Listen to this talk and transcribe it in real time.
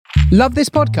Love this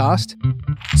podcast?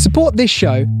 Support this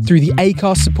show through the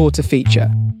Acast supporter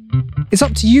feature. It's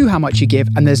up to you how much you give,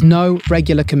 and there's no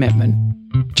regular commitment.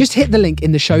 Just hit the link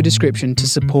in the show description to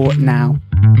support now.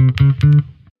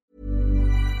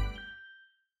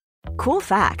 Cool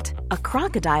fact, a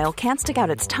crocodile can't stick out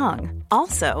its tongue.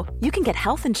 Also, you can get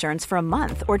health insurance for a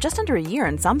month or just under a year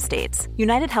in some states.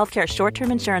 United Healthcare short-term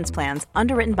insurance plans,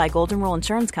 underwritten by Golden Rule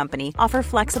Insurance Company, offer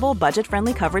flexible,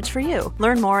 budget-friendly coverage for you.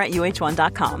 Learn more at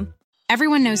UH1.com.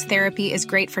 Everyone knows therapy is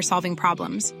great for solving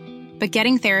problems. But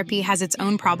getting therapy has its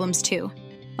own problems too.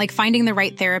 Like finding the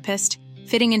right therapist,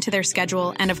 fitting into their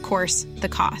schedule, and of course, the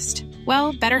cost.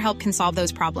 Well, BetterHelp can solve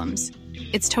those problems.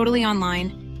 It's totally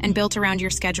online and built around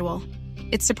your schedule.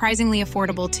 It's surprisingly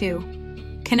affordable, too.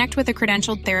 Connect with a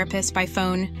credentialed therapist by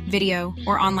phone, video,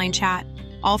 or online chat,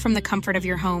 all from the comfort of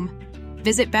your home.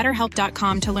 Visit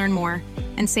BetterHelp.com to learn more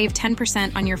and save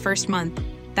 10% on your first month.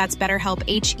 That's BetterHelp,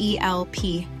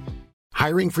 H-E-L-P.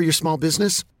 Hiring for your small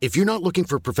business? If you're not looking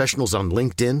for professionals on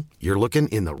LinkedIn, you're looking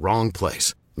in the wrong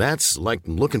place. That's like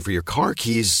looking for your car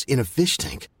keys in a fish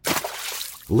tank.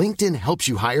 LinkedIn helps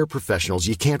you hire professionals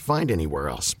you can't find anywhere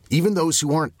else, even those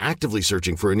who aren't actively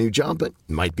searching for a new job but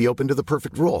might be open to the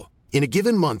perfect role. In a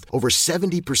given month, over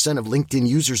 70% of LinkedIn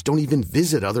users don't even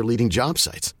visit other leading job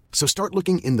sites. So start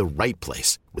looking in the right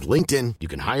place. With LinkedIn, you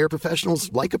can hire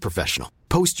professionals like a professional.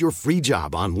 Post your free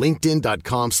job on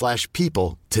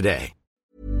linkedin.com/people today.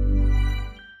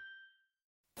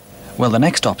 Well, the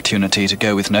next opportunity to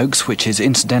go with Noakes, which is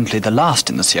incidentally the last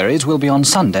in the series, will be on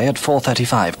Sunday at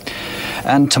 4:35.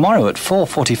 And tomorrow at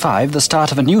 4:45, the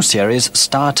start of a new series,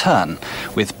 Star Turn,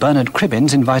 with Bernard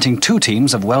Cribbins inviting two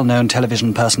teams of well-known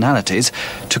television personalities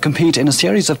to compete in a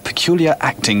series of peculiar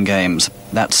acting games.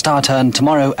 That's Star Turn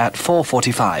tomorrow at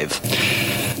 4:45.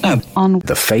 Now, on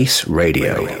The Face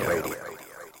Radio.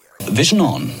 Vision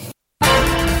On.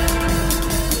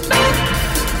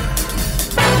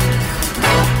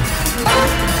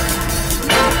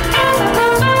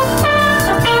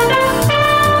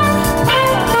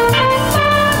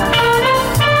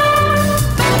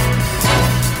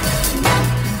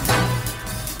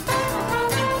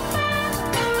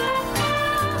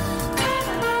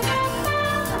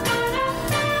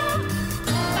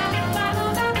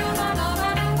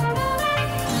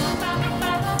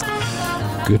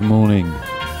 Good morning,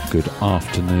 good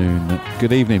afternoon,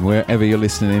 good evening, wherever you're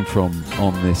listening in from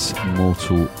on this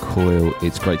mortal coil.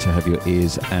 It's great to have your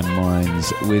ears and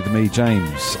minds with me,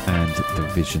 James, and the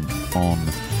Vision On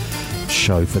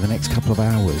show for the next couple of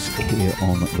hours here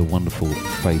on the wonderful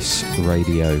Face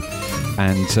Radio.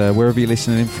 And wherever you're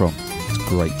listening in from, it's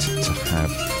great to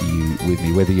have you with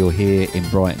me, whether you're here in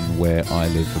Brighton, where I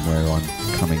live and where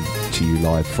I'm coming to you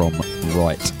live from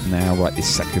right now, right this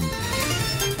second,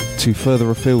 to further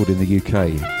afield in the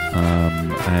UK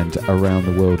and around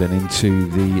the world and into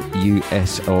the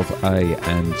US of A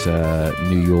and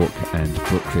New York and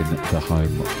Brooklyn, the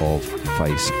home of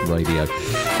Face Radio.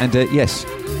 And yes,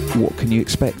 what can you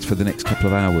expect for the next couple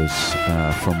of hours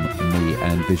from me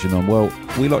and Vision On? Well,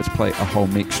 we like to play a whole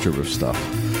mixture of stuff.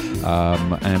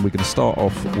 And we're going to start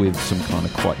off with some kind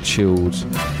of quite chilled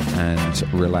and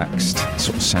relaxed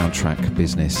sort of soundtrack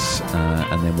business,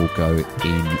 and then we'll go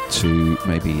into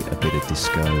maybe a bit of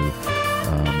disco,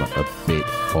 a bit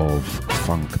of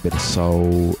funk, a bit of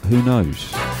soul. Who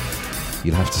knows?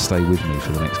 You'll have to stay with me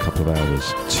for the next couple of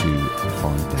hours to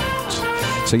find out.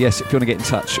 So yes, if you want to get in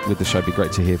touch with the show, it'd be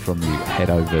great to hear from you. Head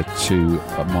over to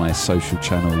my social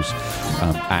channels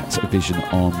at Vision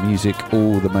On Music,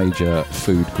 all the major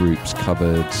food groups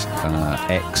covered,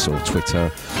 X or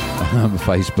Twitter,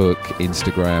 Facebook,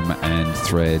 Instagram and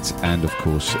Threads, and of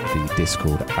course the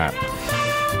Discord app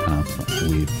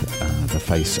with the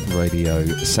Face Radio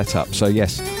setup. So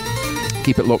yes,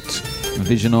 keep it locked.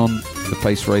 Vision On, the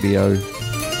Face Radio.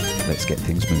 Let's get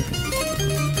things moving.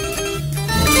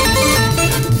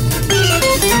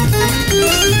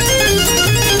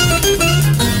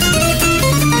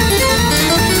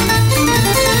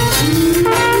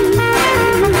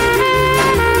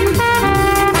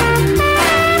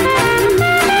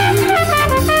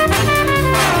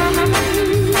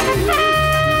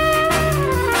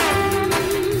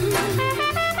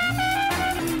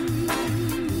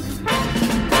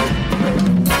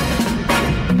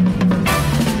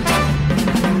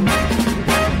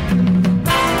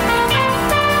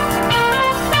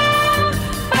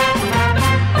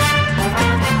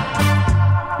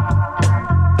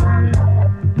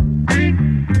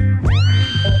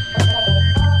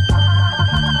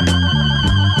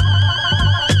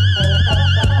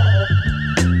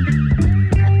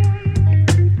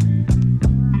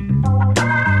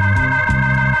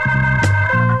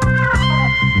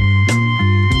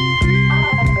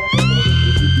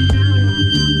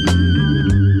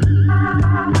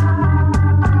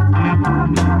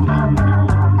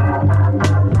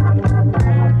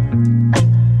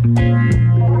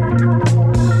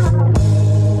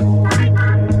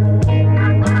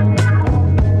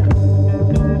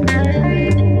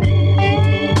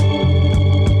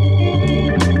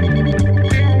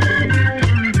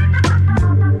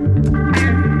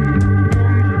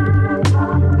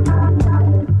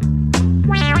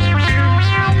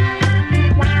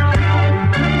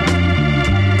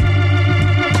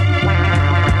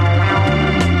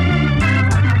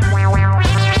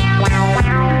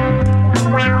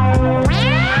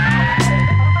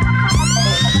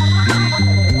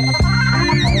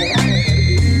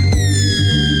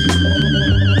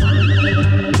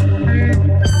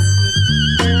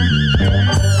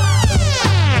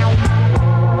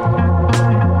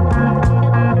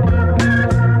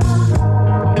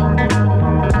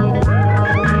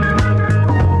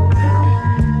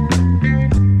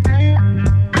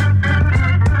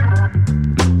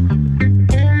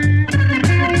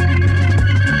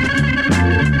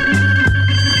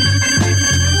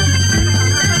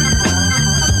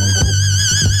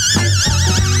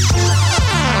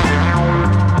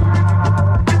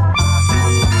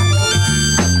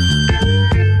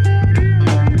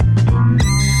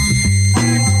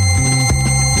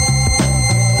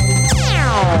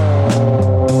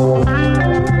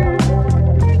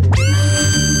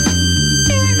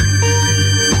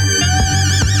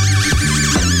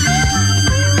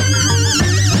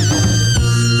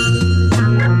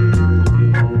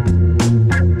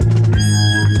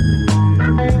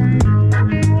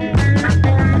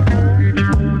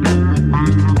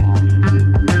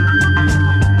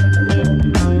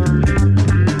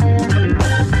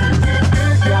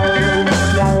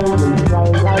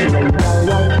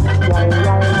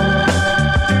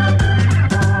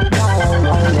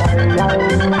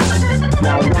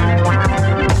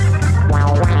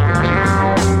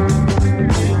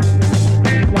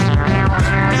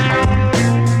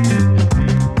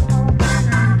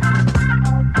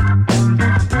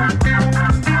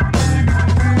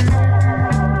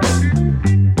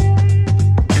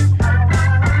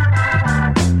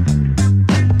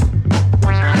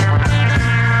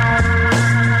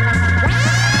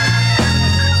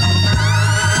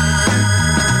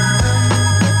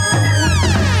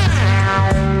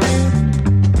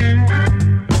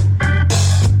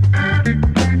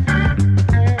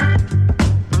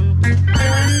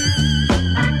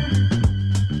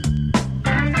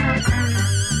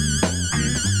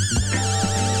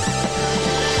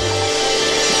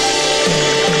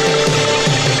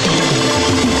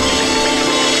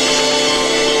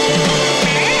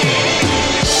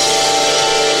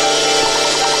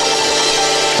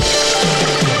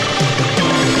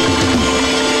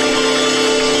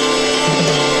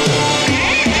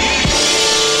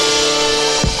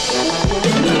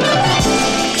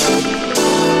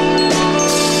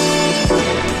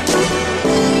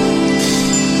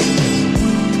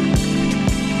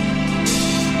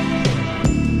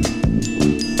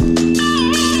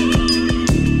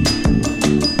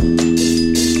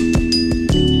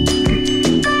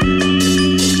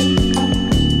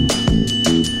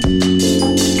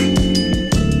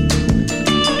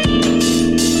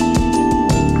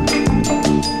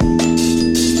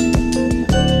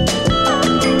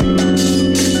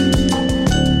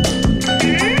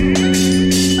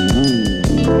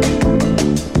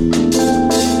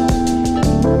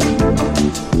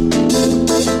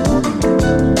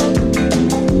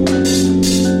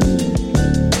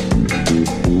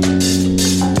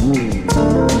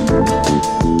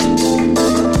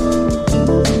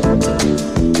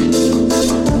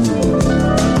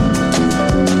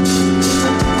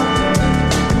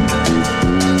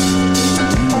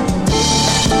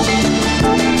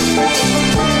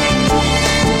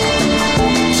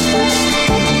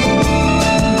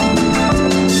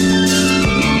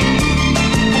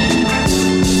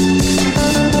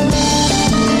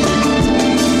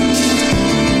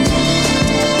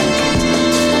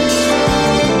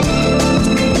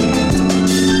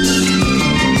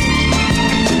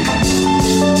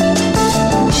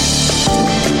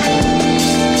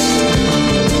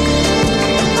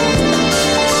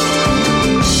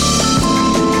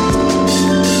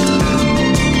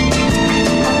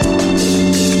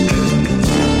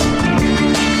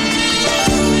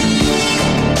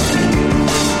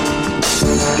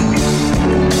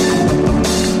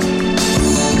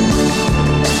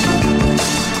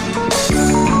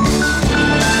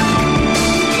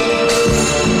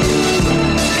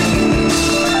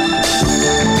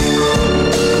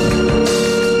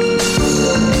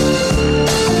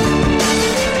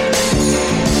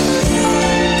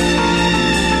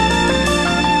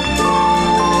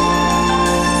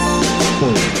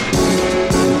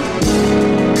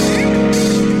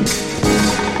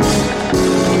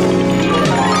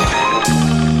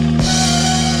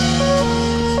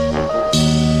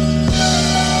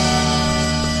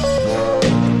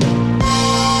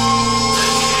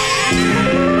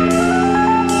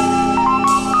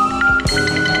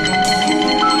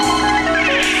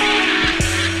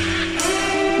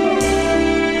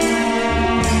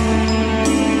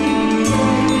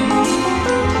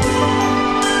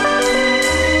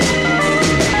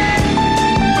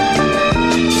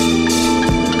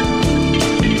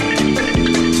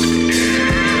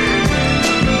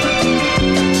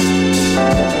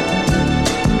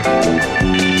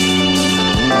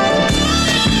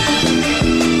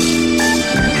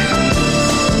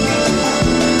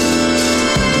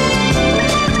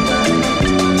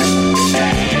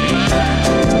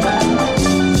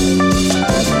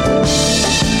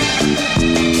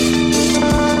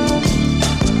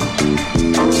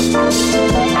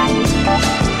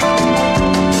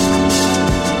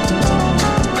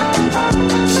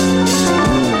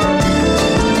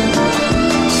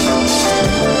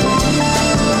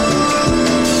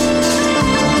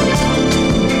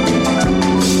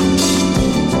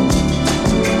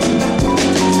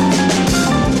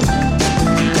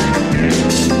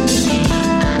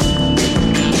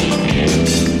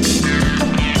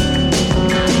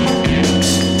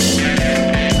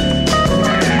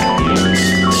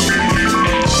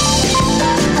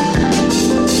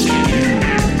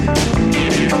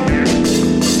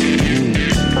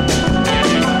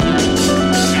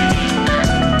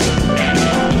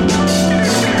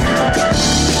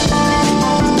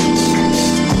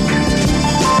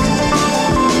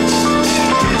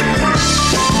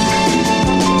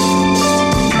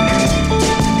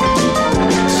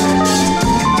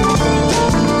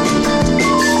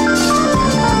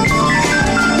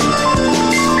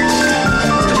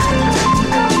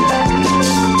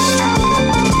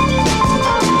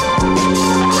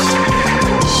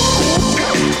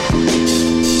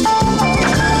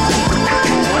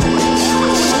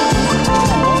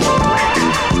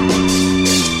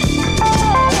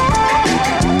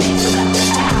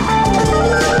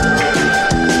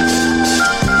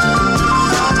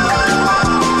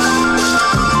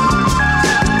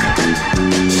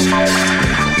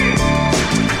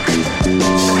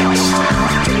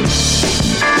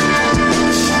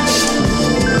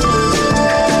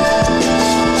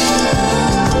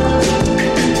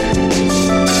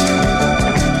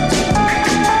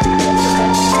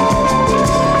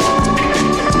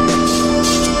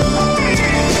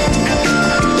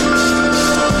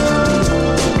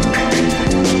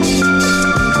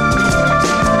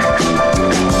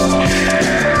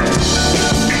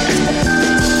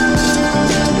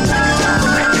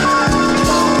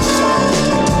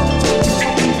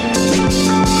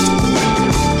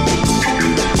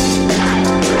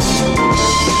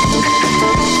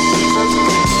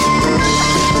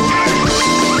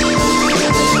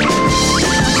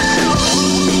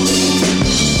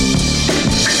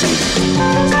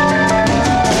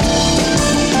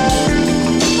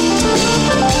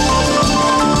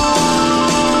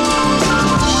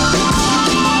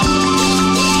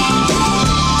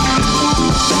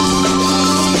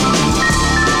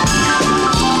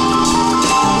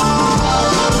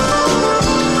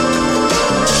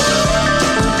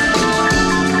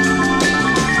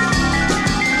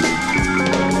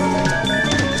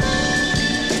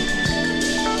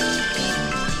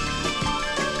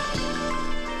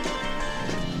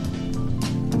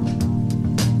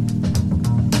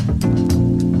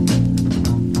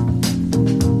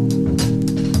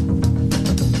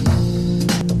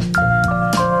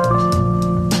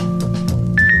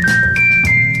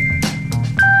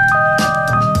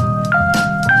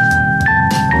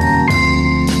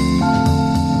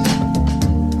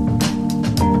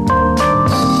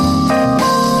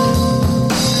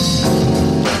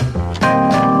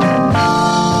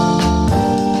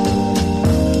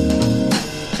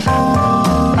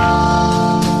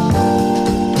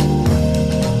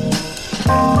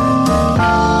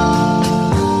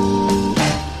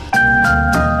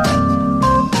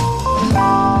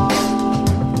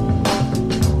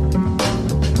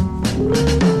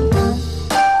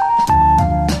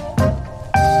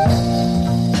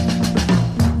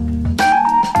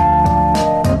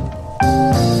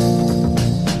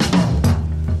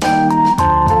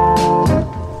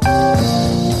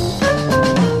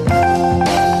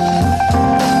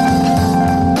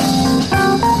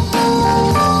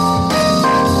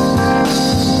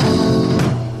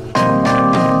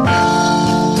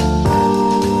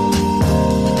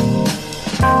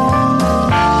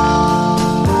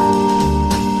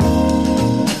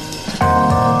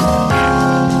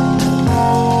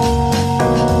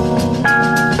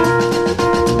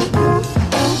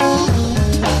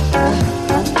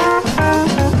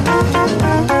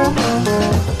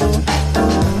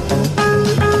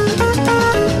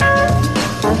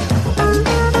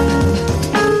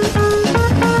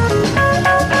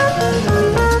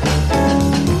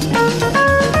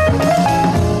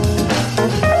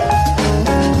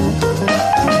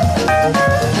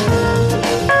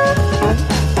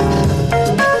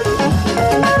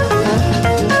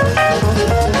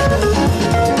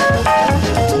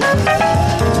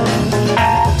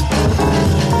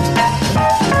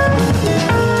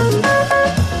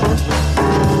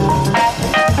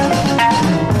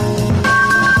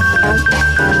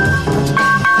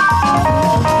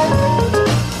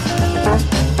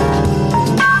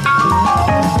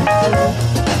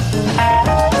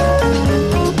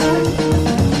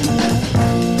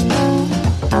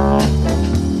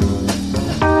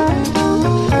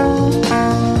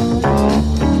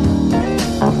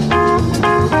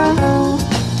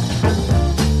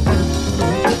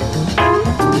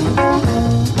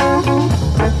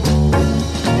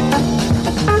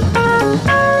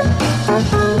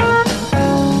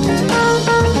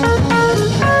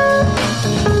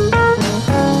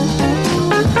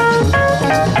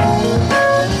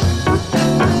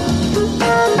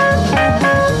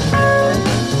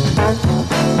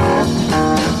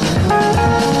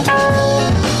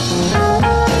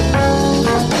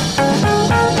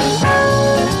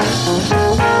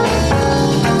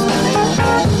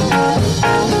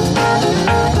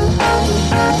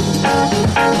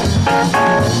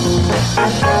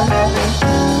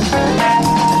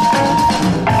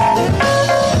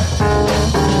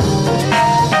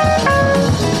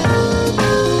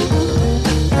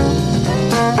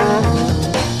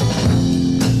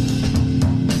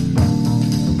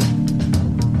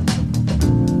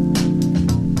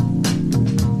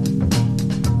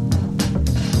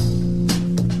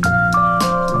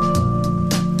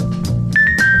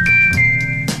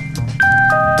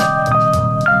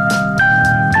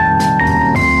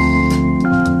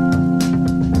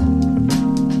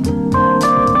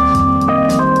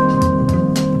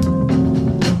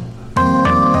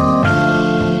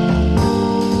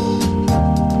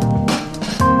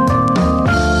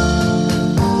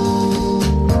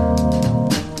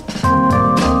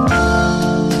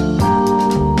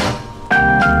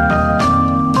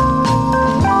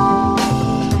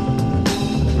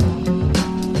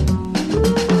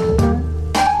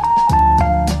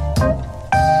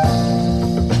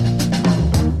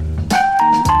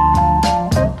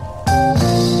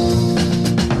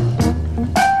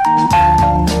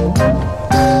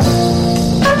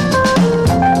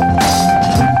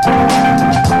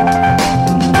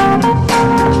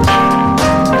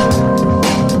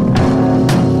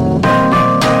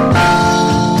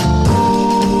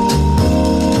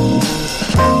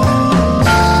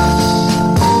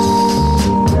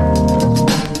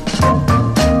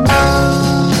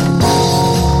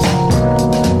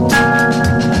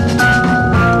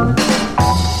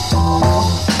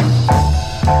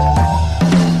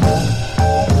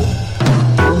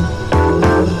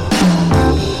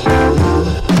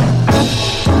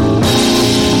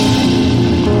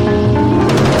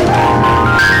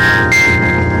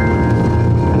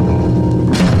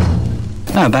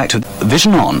 welcome back to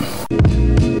Vision On.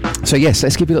 So yes,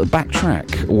 let's give you a little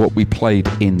backtrack. What we played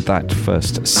in that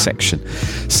first section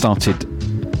started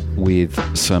with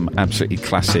some absolutely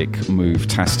classic,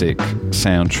 move-tastic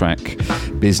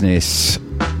soundtrack business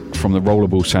from the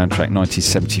Rollerball soundtrack,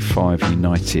 1975,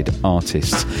 United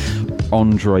Artists,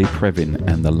 Andre Previn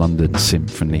and the London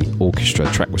Symphony Orchestra.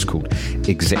 The track was called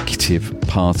Executive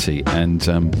Party, and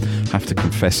have to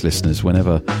confess, listeners,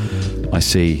 whenever I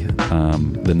see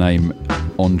the name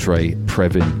Andre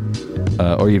Previn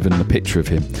or even the picture of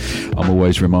him, I'm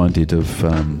always reminded of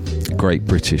great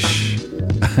British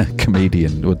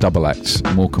comedian or double acts,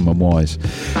 Morecambe and Wise.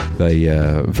 They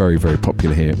very, very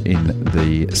popular here in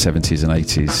the 70s and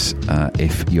 80s.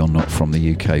 If you're not from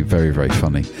the UK, very, very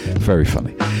funny, very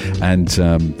funny. And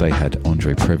they had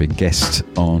Andre Previn guest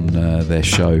on their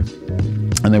show,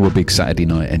 and they were big Saturday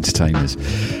night entertainers.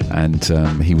 And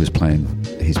he was playing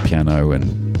his piano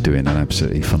and doing an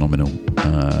absolutely phenomenal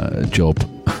job,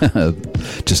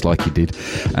 just like he did.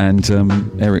 And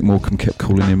Eric Morecambe kept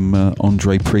calling him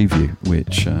Andre Preview,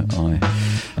 which I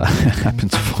happen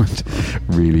to find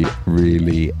really,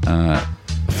 really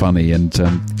funny. And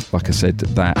like I said,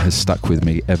 that has stuck with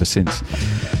me ever since.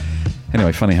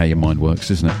 Anyway, funny how your mind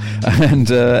works, isn't it? And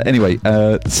anyway,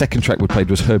 the second track we played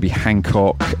was Herbie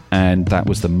Hancock, and that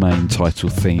was the main title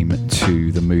theme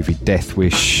to the movie Death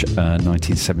Wish,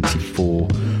 1974,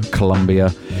 Columbia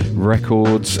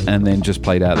Records, and then just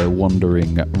played out their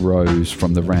Wandering Rose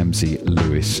from the Ramsey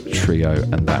Lewis Trio,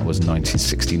 and that was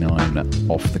 1969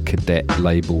 off the Cadet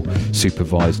label,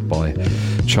 supervised by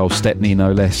Charles Stepney,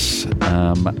 no less.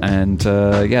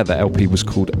 Yeah, the LP was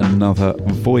called Another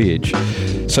Voyage.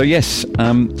 So yes,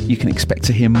 you can expect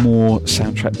to hear more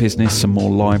soundtrack business, some more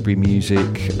library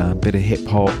music, a bit of hip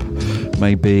hop,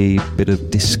 maybe a bit of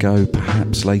disco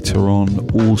perhaps later on,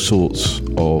 all sorts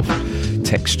of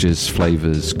textures,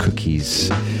 flavours, cookies,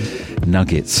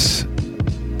 nuggets,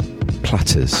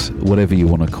 platters, whatever you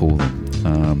want to call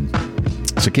them.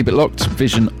 So keep it locked.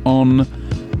 Vision on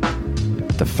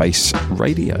the Face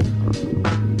Radio.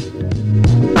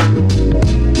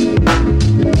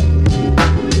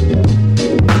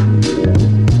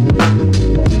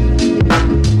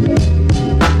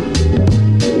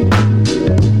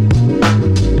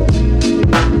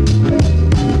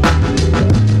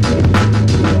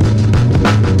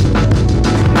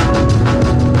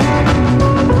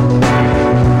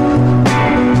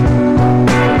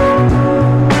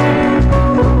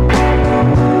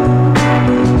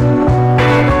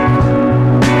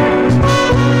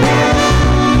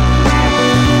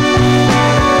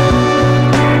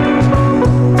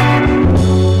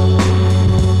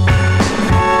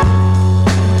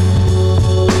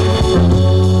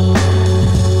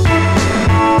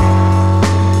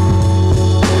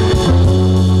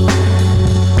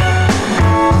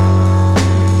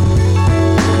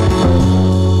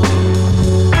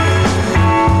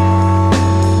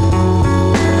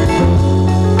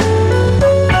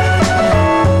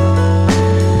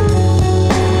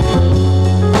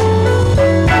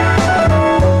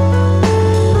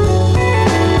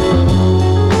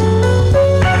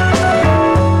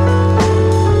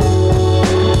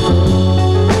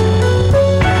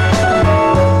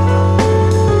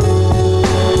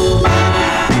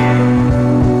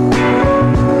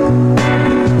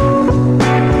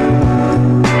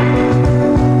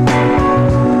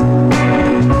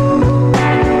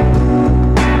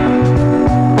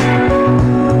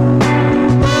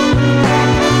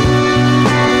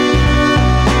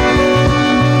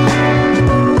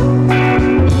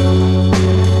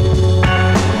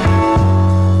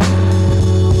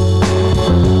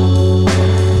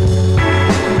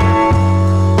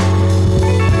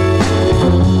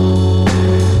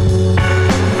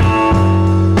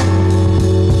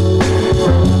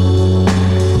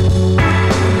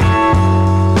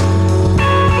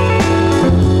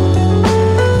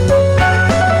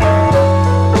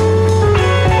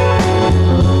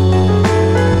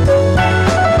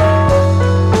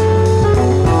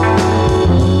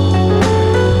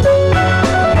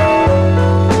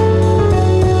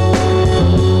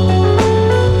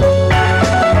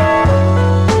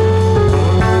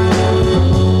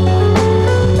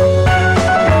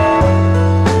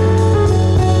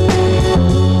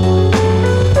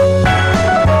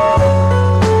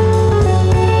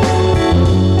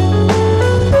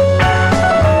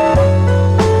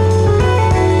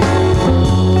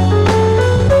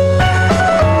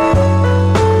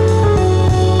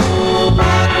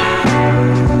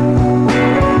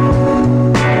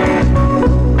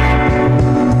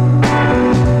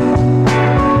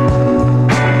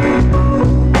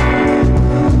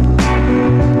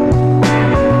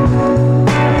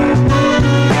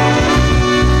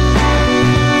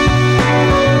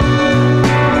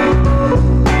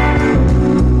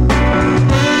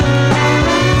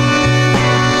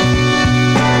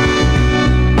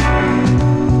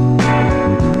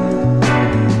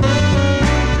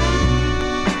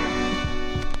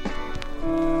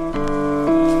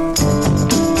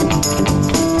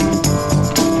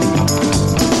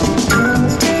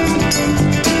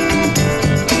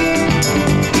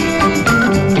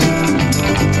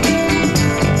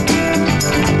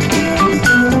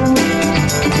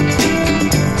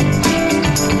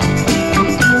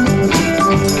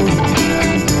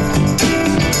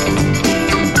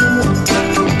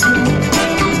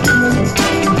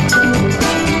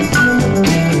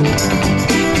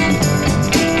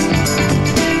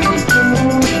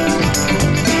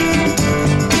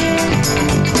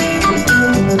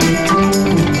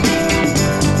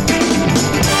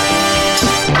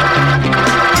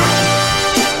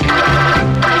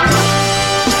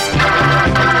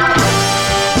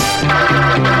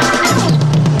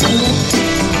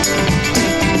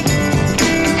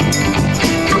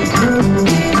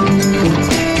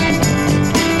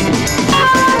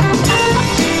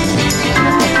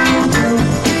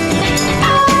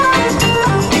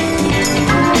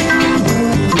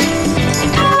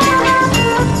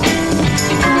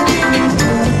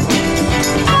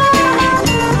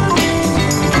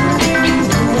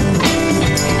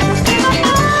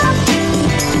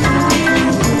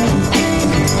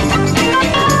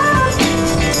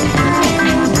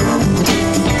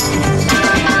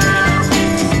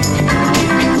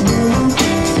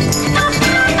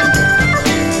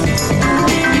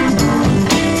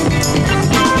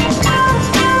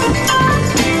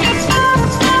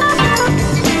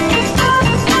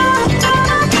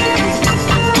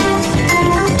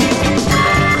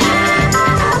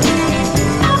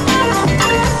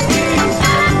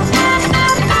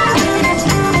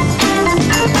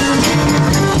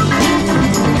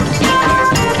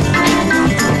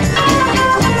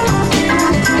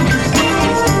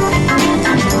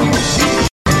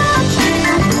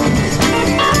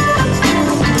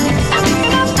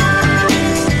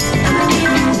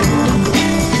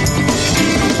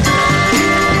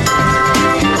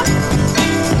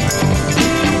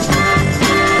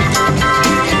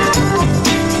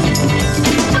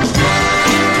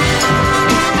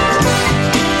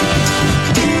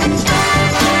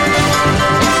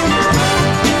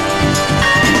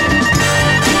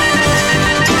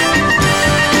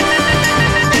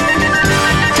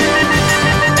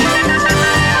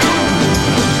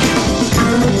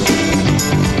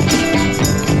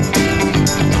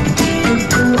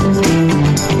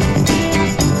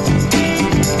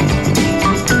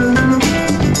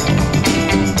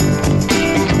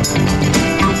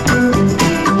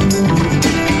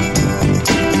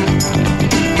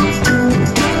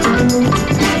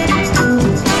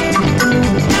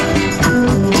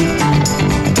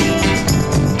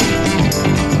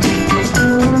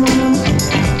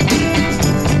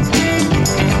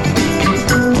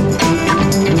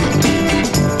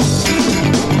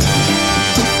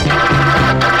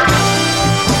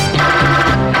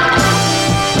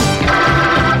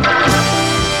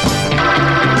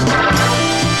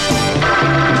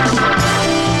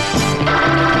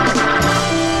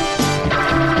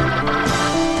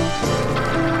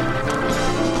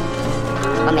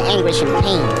 from the anguish and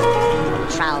pain, from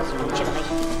the trials and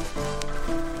tribulations.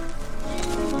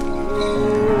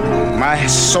 My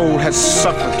soul has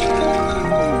suffered.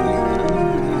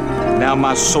 Now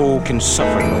my soul can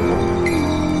suffer no more.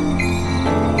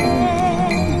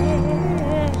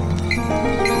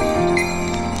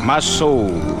 My soul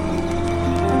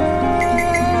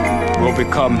will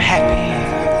become happy.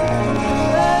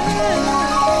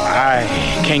 I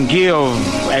can give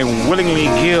and willingly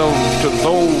give to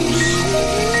those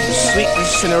the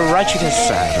sweetness and the righteousness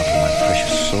side of my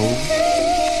precious soul.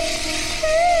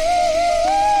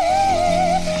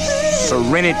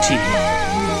 Serenity,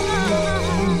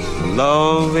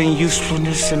 love and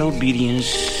usefulness and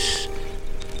obedience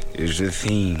is the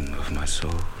theme of my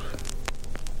soul.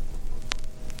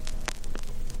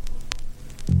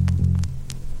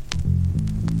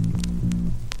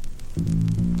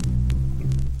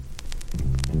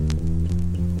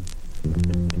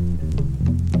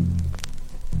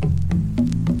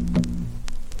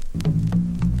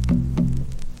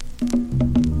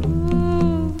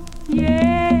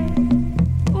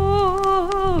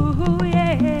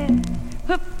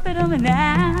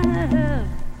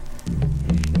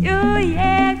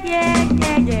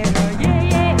 Yeah.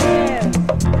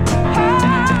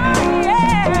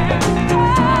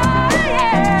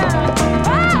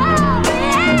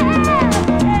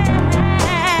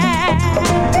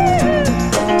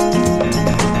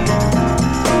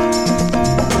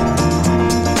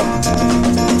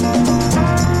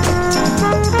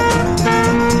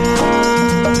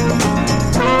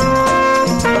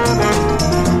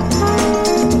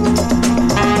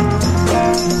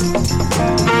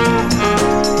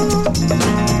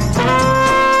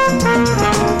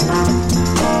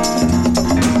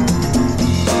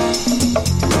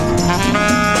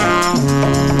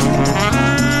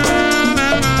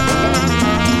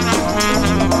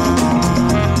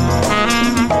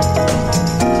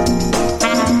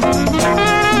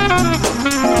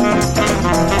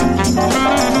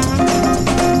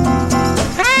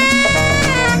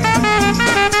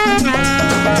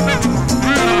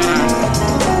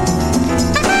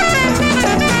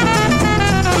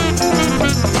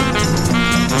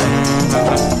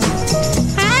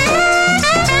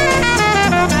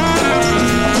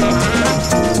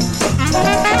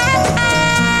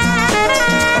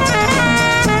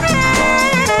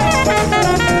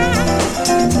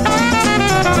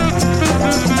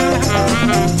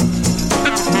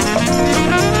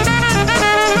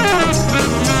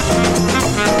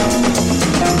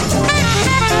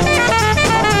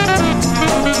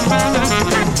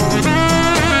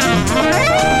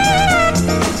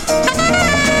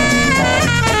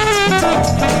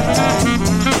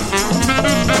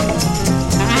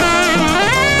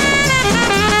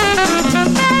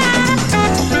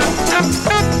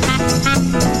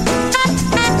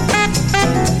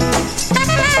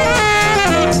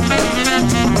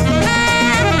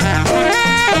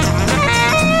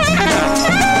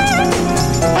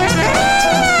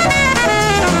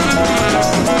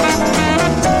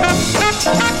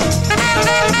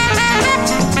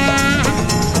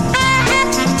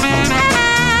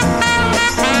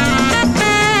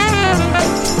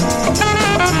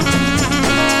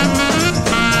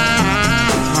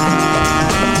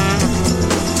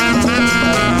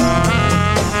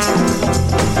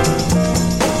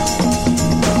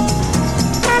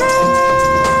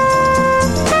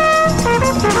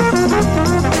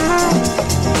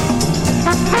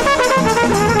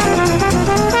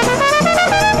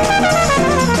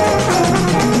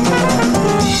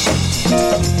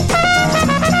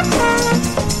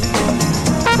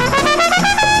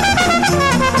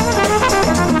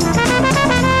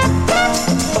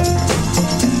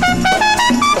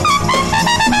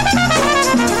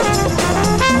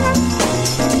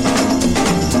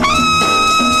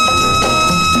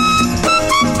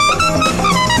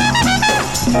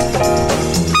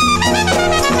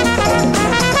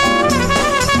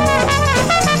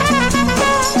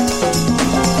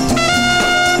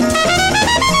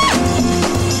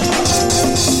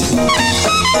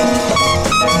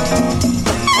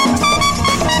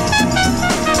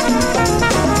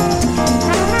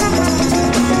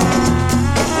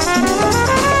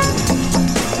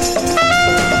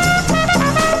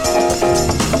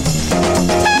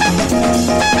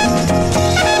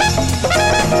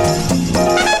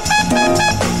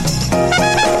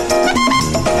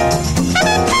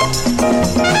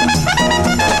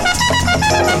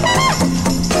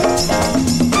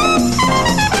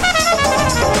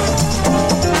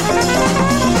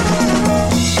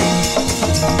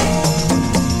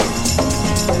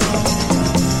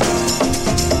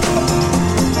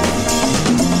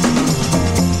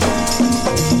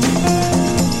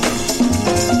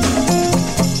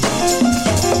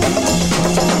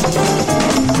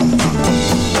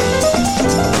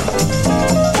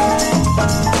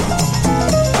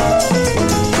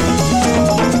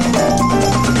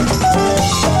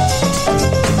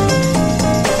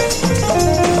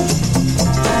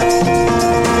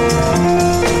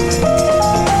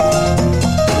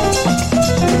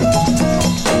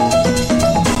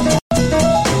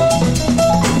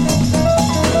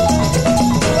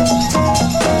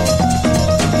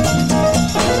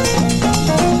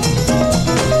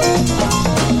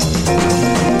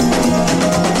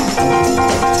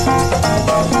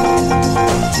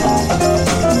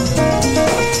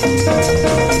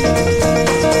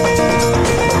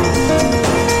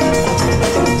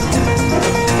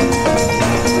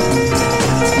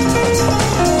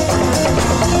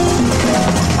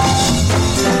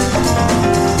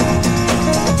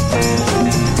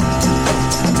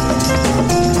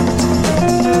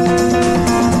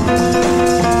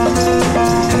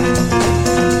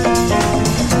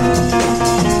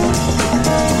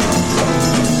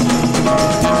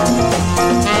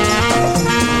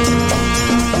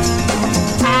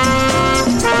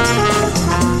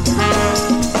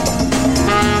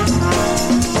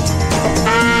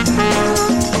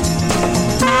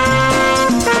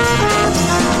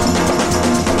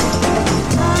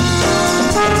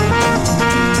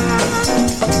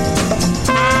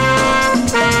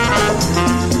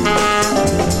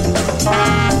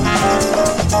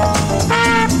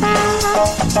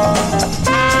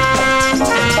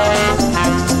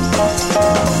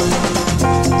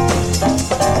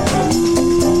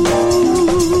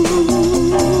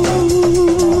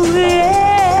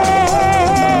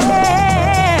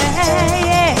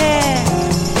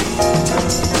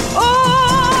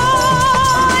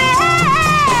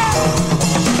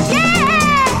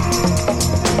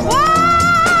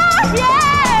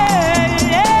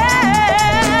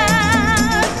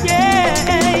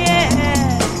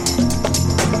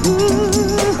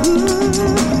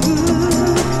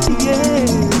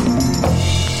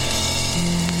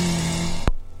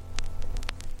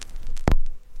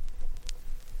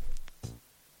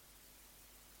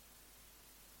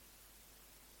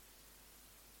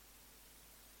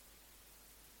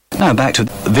 Now back to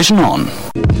Vision On.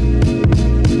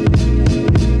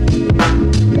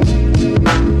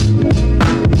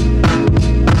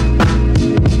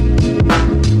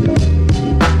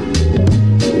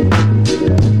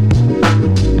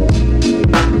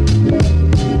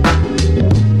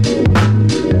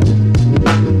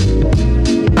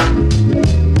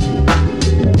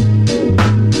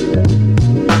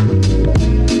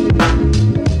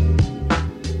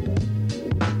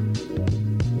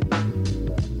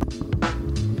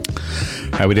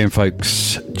 How we doing,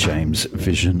 folks? James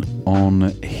Vision On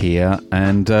here,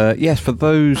 and yes, for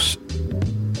those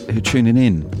who are tuning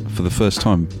in for the first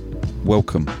time,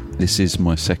 welcome. This is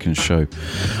my second show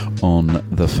on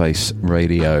The Face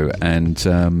Radio, and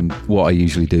what I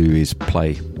usually do is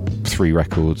play 3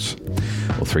 records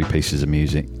or 3 pieces of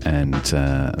music, and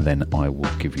then I will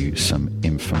give you some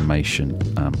information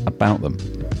about them.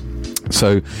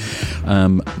 So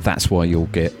that's why you'll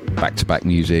get back-to-back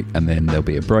music, and then there'll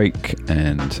be a break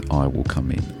and I will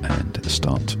come in and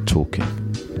start talking.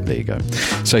 There you go.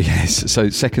 So yes, so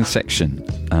second section,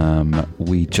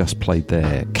 we just played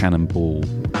there Cannonball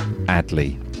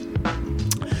Adderley,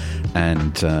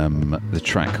 and the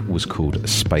track was called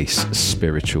Space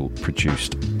Spiritual,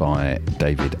 produced by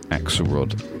David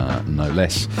Axelrod, no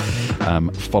less.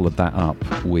 Followed that up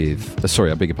with,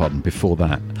 I beg your pardon, before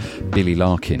that, Billy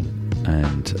Larkin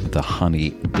and the Honey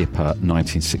Dipper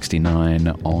 1969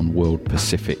 on World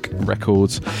Pacific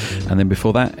Records, and then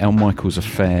before that Al Michaels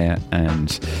Affair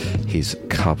and his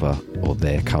cover, or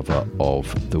their cover,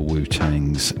 of the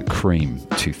Wu-Tang's Cream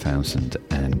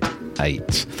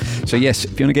 2008. So yes,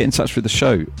 if you want to get in touch with the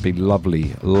show, it'd be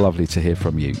lovely to hear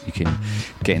from you. You can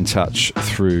get in touch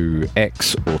through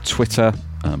X or Twitter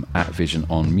at Vision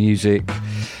On Music,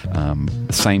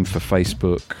 same for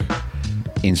Facebook,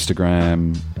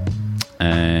 Instagram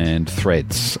and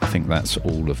Threads. I think that's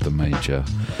all of the major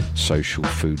social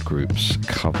food groups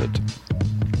covered.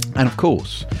 And of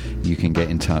course, you can get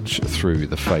in touch through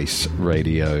the Face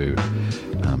Radio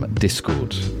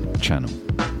Discord channel.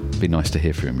 Be nice to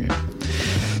hear from you.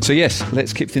 So yes,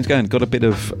 let's keep things going. Got a bit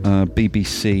of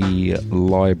BBC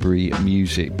Library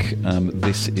music.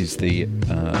 This is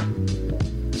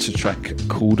it's a track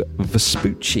called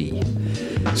Vespucci.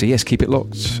 So yes, keep it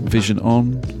locked. Vision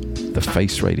On, The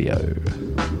Face Radio.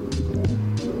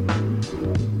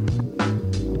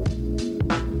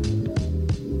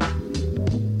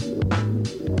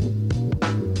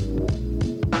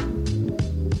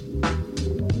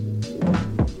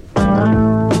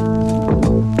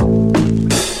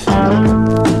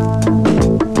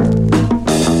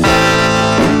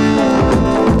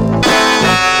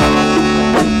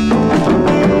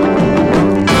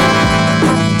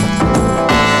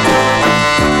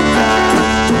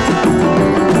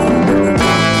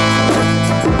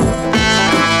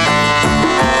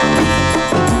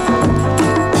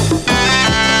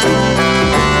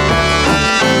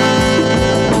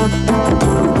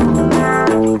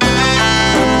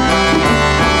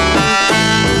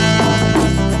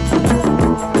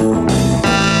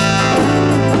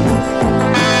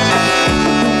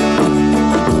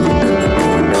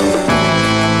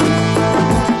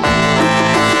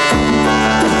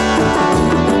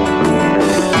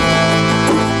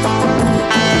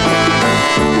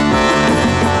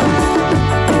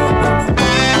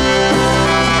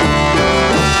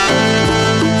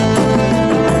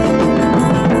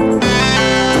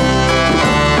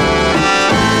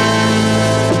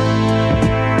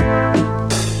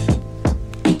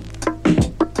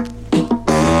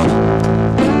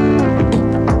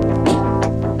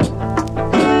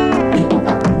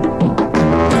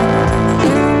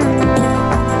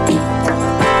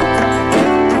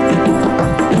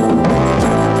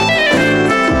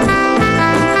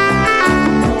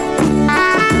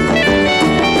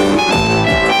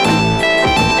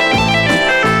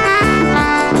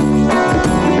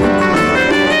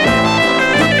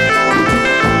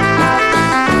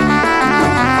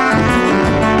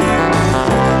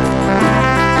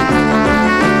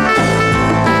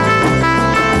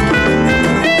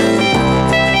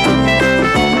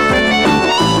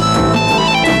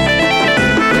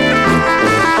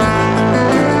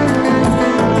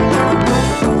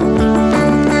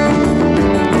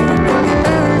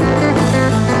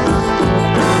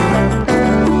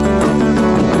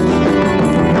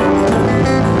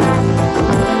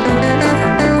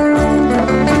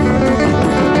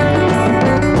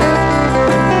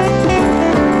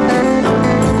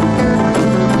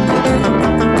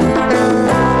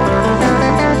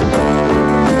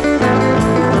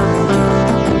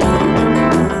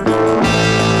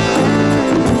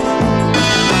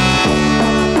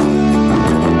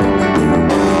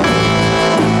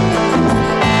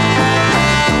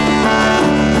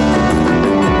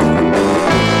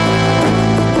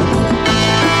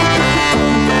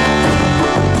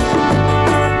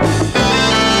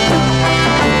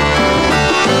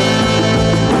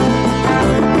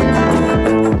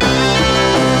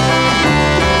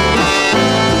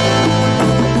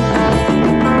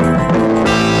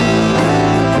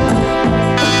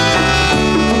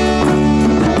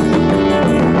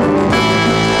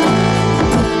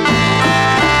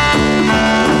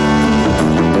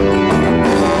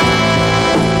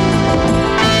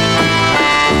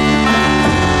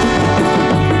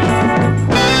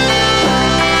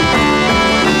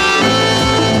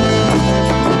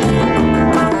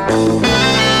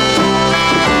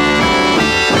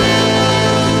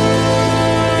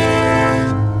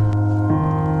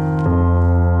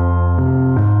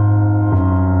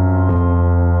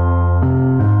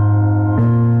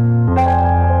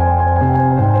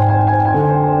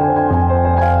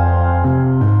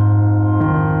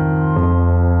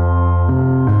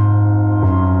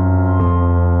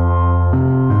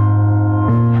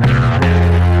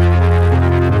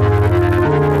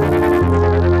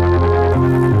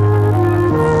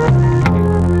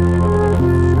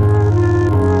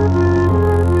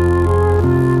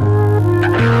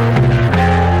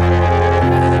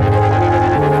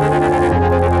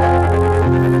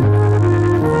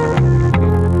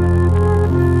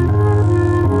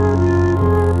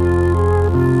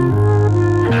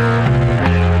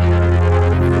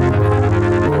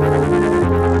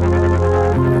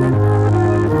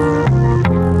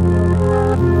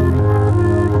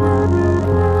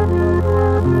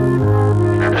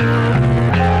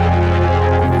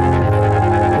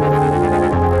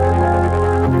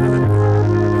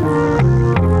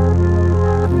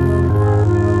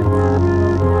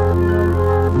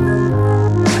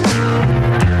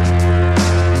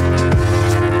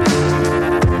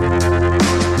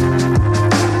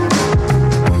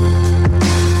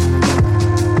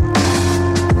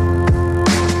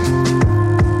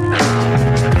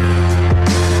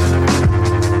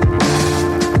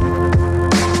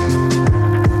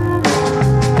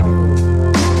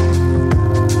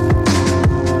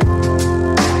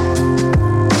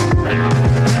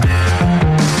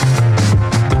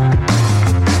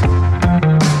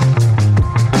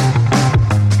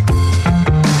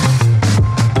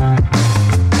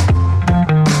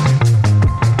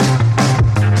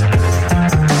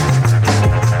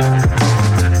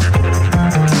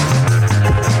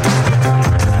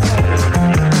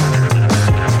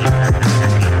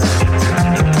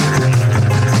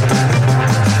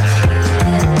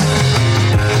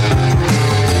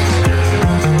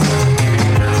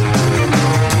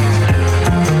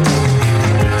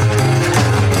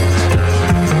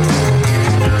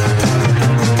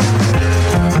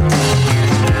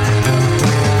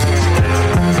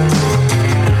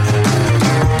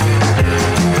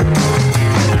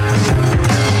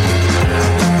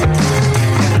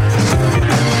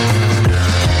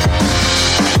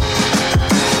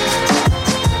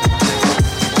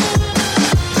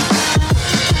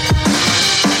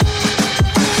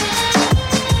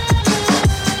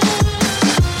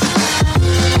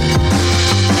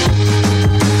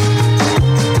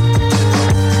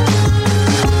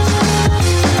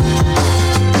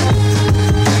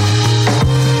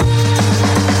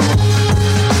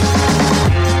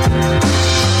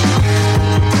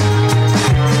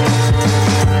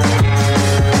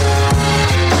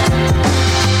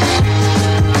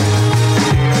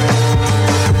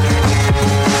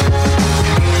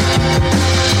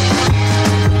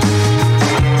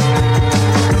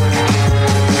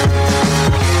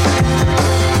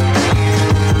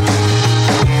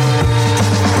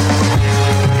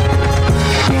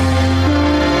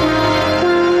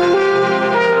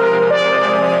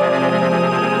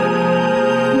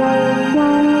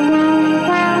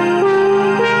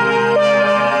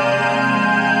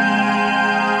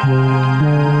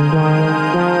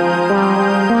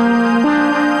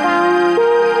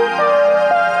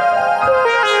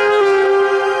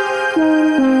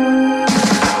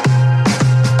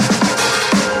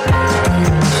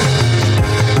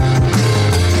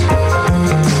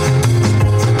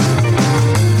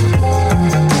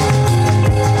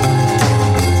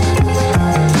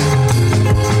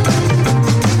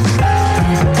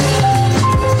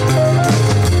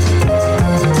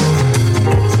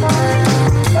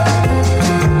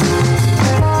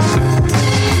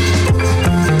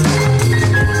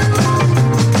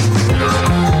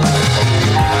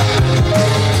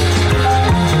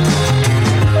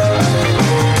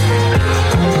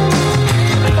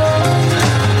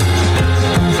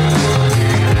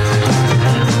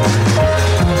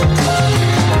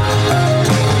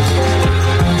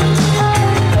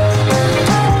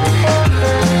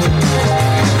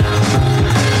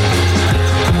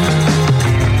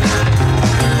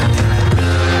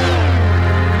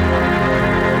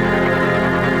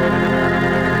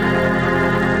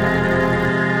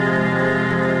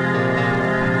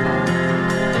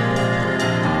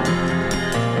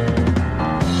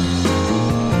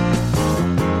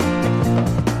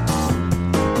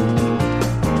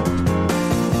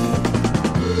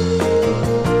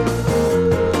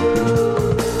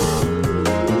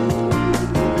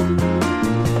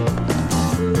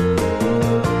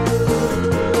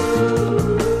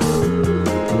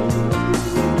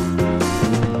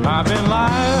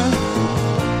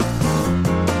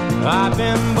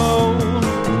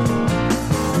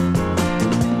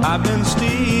 I've been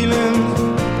stealing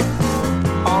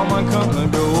all my company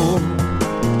gold.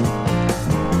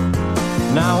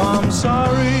 Now I'm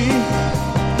sorry,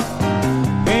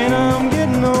 and I'm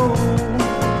getting old.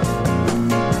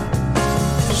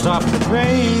 Stop the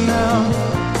rain now,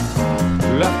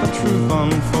 let the truth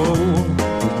unfold.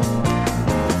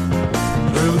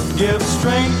 Truth gives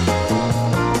strength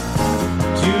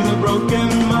to the broken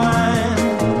mind.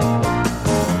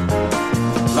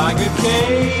 Like a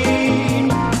cane,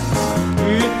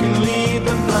 it can lead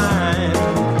the blind.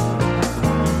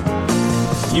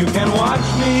 You can watch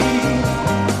me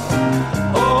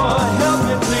or help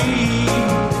me plead,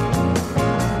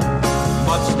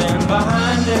 but stand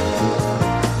behind it,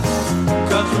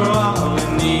 'cause we're all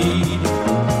in need.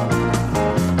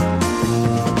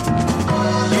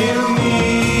 Give me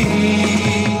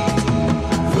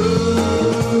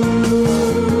food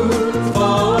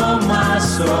for my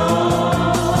soul,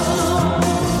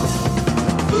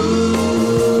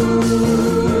 food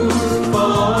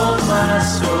for my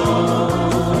soul.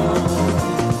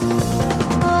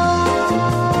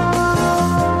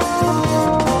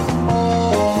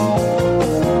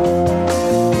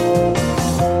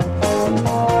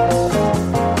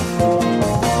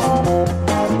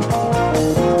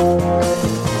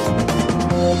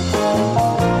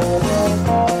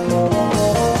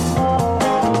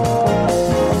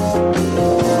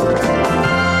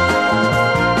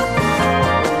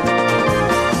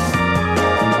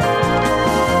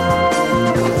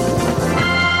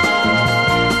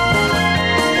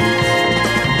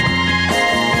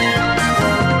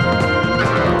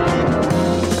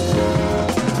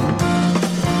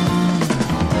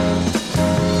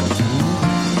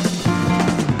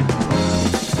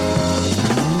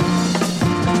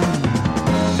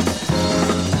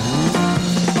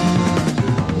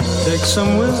 Take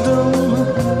some wisdom,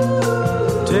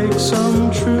 take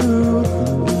some truth,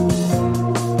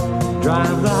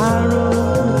 drive the high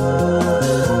road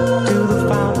to the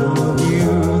fountain of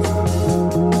youth.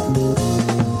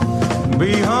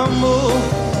 Be humble,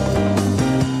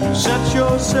 set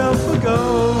yourself a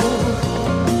goal.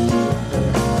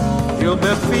 You'll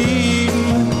be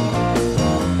feeding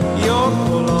your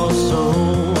full of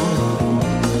soul.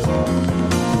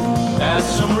 Add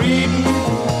some reading,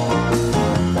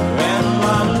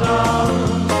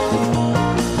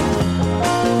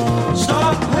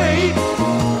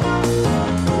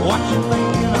 what you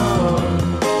thinking of?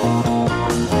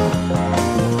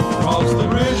 Cross the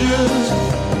bridges,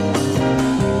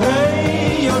 pay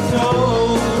your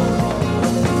toll.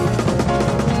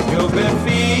 You've been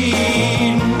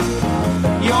feeding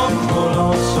your full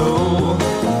of soul.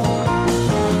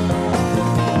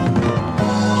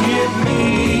 Give me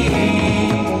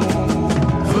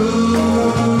food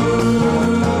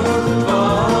for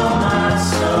my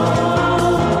soul.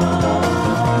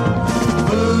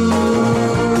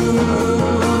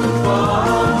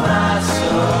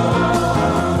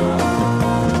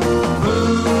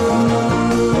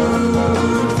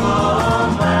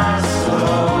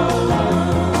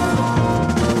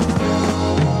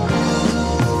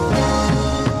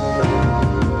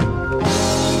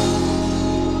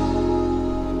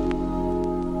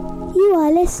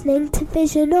 Listening to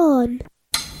Vision On.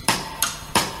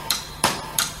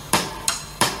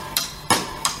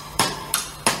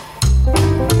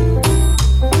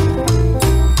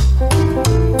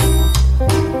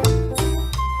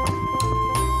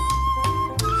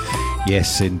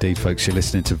 Yes, indeed, folks. You're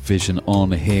listening to Vision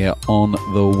On here on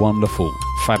the wonderful,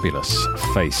 fabulous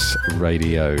Face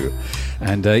Radio.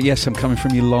 And yes, I'm coming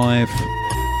from you live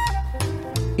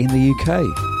in the UK,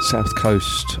 south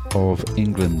coast of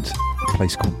England, a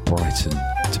place called Brighton,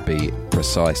 to be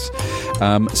precise.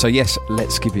 So yes,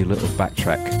 let's give you a little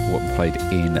backtrack what we played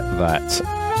in that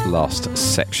last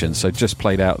section. So just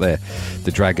played out there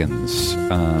the Dragons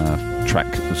track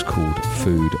was called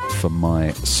Food for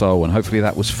My Soul, and hopefully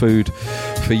that was food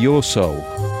for your soul,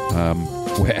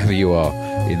 wherever you are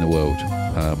in the world,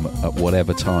 at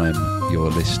whatever time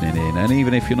you're listening in. And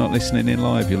even if you're not listening in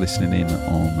live, you're listening in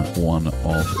on one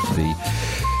of the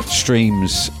stream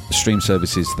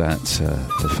services that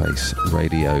the Face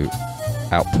Radio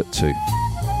output to.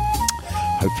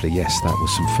 Hopefully, yes, that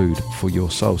was some food for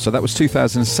your soul. So that was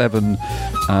 2007,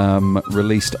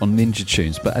 released on Ninja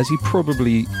Tunes. But as you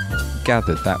probably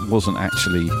gathered, that wasn't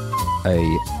actually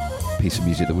a piece of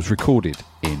music that was recorded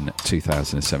in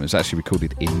 2007. It was actually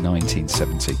recorded in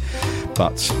 1970,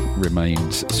 but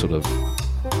remained sort of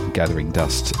gathering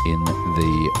dust in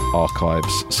the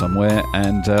archives somewhere.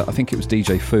 And I think it was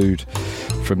DJ Food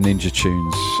from Ninja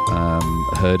Tunes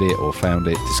heard it or found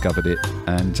it, discovered it,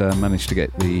 and managed to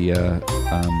get the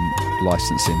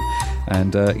licensing,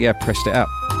 and pressed it out.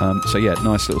 So yeah,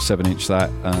 nice little 7-inch that.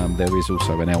 There is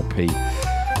also an LP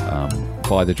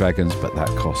by the Dragons, but that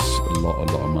costs a lot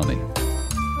of money.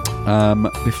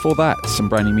 Before that, some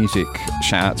brand new music.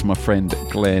 Shout out to my friend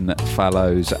Glenn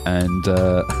Fallows and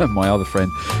my other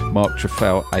friend Mark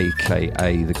Treffel,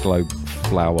 aka the Globe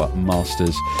Flower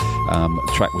Masters.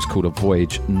 The track was called A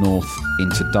Voyage North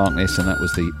into Darkness, and that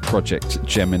was the Project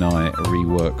Gemini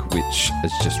rework, which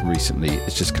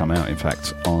has just come out, in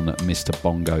fact, on Mr.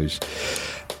 Bongo's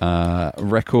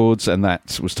records, and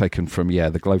that was taken from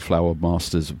the Glowflower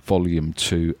Masters Volume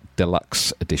 2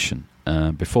 Deluxe Edition.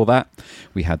 Before that,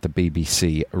 we had the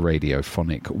BBC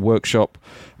Radiophonic Workshop,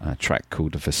 a track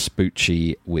called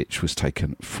Vespucci, which was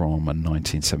taken from a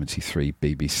 1973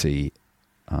 BBC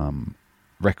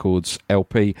Records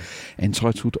LP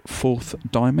entitled Fourth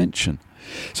Dimension.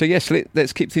 So yes,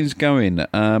 let's keep things going.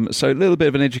 So a little bit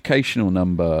of an educational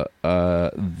number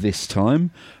this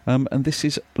time, and this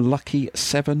is Lucky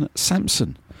 7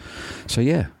 Samson. So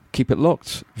yeah, keep it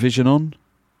locked. Vision on,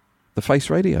 the Face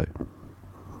Radio.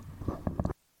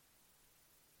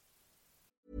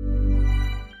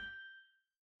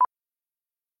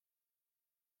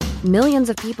 Millions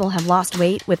of people have lost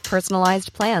weight with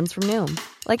personalized plans from Noom.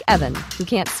 Like Evan, who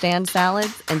can't stand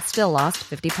salads and still lost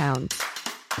 50 pounds.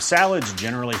 Salads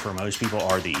generally for most people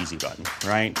are the easy button,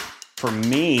 right? For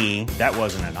me, that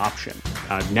wasn't an option.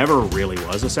 I never really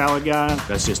was a salad guy.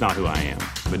 That's just not who I am.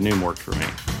 But Noom worked for me.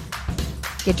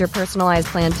 Get your personalized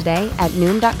plan today at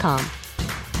Noom.com.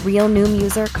 Real Noom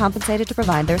user compensated to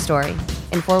provide their story.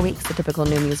 In 4 weeks, the typical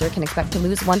Noom user can expect to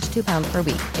lose 1 to 2 pounds per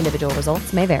week. Individual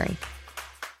results may vary.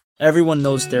 Everyone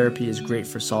knows therapy is great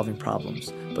for solving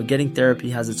problems, but getting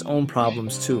therapy has its own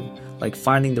problems too, like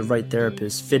finding the right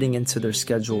therapist, fitting into their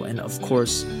schedule, and of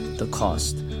course, the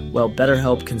cost. Well,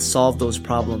 BetterHelp can solve those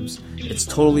problems. It's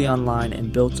totally online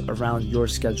and built around your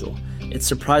schedule. It's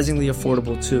surprisingly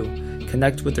affordable too.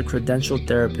 Connect with a credentialed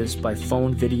therapist by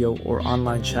phone, video, or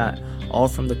online chat, all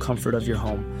from the comfort of your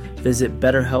home. Visit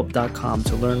BetterHelp.com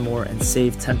to learn more and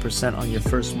save 10% on your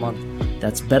first month.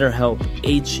 That's BetterHelp,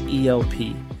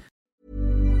 H-E-L-P.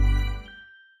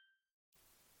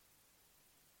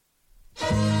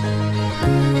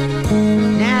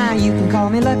 Now you can call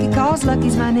me Lucky, 'cause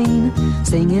Lucky's my name.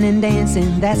 Singing and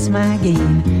dancing, that's my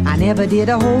game. I never did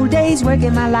a whole day's work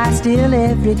in my life, still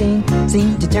everything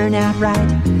seemed to turn out right.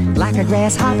 Like a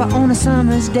grasshopper on a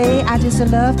summer's day, I just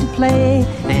love to play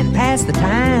and pass the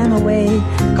time away,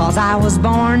 'cause I was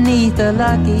born 'neath a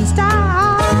lucky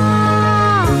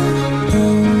star.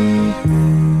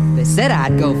 They said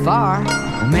I'd go far,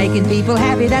 making people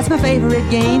happy, that's my favorite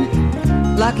game.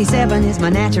 Lucky 7 is my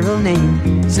natural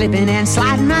name. Slipping and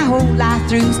sliding my whole life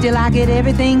through, still I get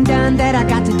everything done that I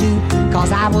got to do,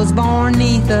 'cause I was born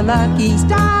 'neath a lucky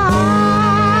star.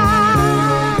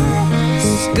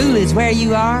 School is where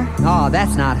you are? Oh,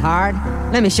 that's not hard.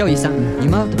 Let me show you something. You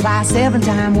multiply 7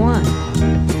 times 1.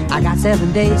 I got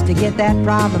 7 days to get that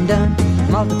problem done.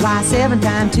 Multiply 7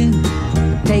 times 2.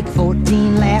 Take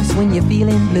 14 laughs when you're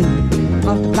feeling blue.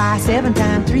 Multiply 7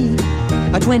 times 3.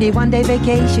 A 21-day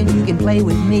vacation, you can play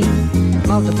with me.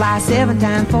 Multiply 7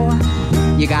 times 4.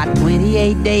 You got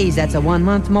 28 days, that's a 1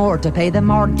 month more to pay the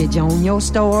mortgage on your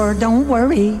store. Don't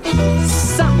worry,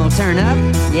 something will turn up,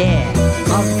 yeah.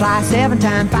 Multiply 7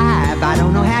 times 5. I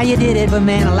don't know how you did it, but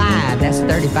man alive, that's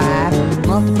 35.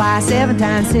 Multiply 7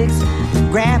 times 6.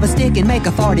 Grab a stick and make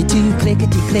a 42,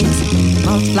 clickety-clicks.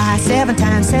 Multiply 7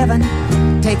 times 7.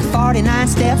 Take 49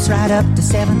 steps right up to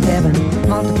 7th heaven.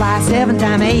 Multiply 7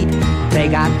 times 8. They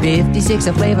got 56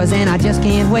 of flavors and I just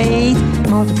can't wait.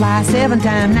 Multiply 7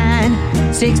 times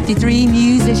 9. 63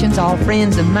 musicians, all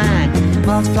friends of mine.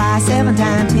 Multiply 7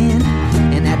 times 10.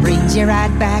 And that brings you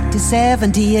right back to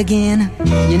 70 again.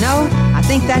 You know, I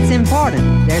think that's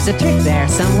important. There's a trick there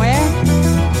somewhere.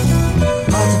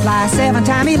 Multiply 7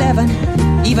 times 11.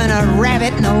 Even a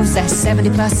rabbit knows that's 70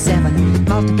 plus 7.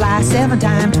 Multiply 7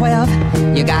 times 12.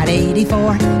 You got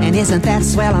 84. And isn't that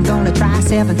swell? I'm gonna try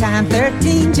 7 times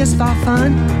 13 just for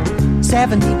fun.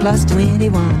 70 plus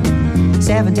 21.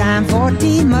 7 times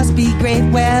 14 must be great.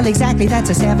 Well, exactly, that's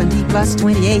a 70 plus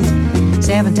 28.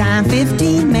 7 times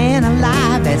 15, man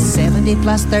alive, that's 70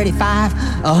 plus 35,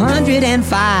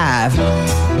 105.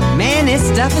 Man, this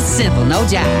stuff is simple, no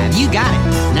jive. You got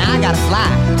it. Now I gotta fly.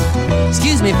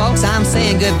 Excuse me, folks, I'm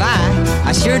saying goodbye.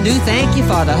 I sure do thank you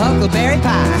for the huckleberry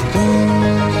pie.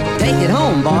 Take it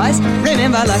home, boys.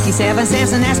 Remember Lucky 7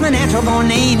 Samson, that's my natural born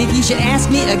name. If you should ask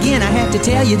me again, I have to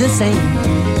tell you the same.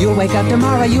 You'll wake up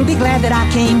tomorrow, you'll be glad that I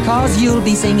came, 'cause you'll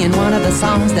be singing one of the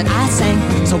songs that I sang.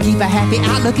 So keep a happy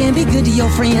outlook and be good to your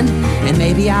friend, and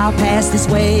maybe I'll pass this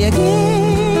way again.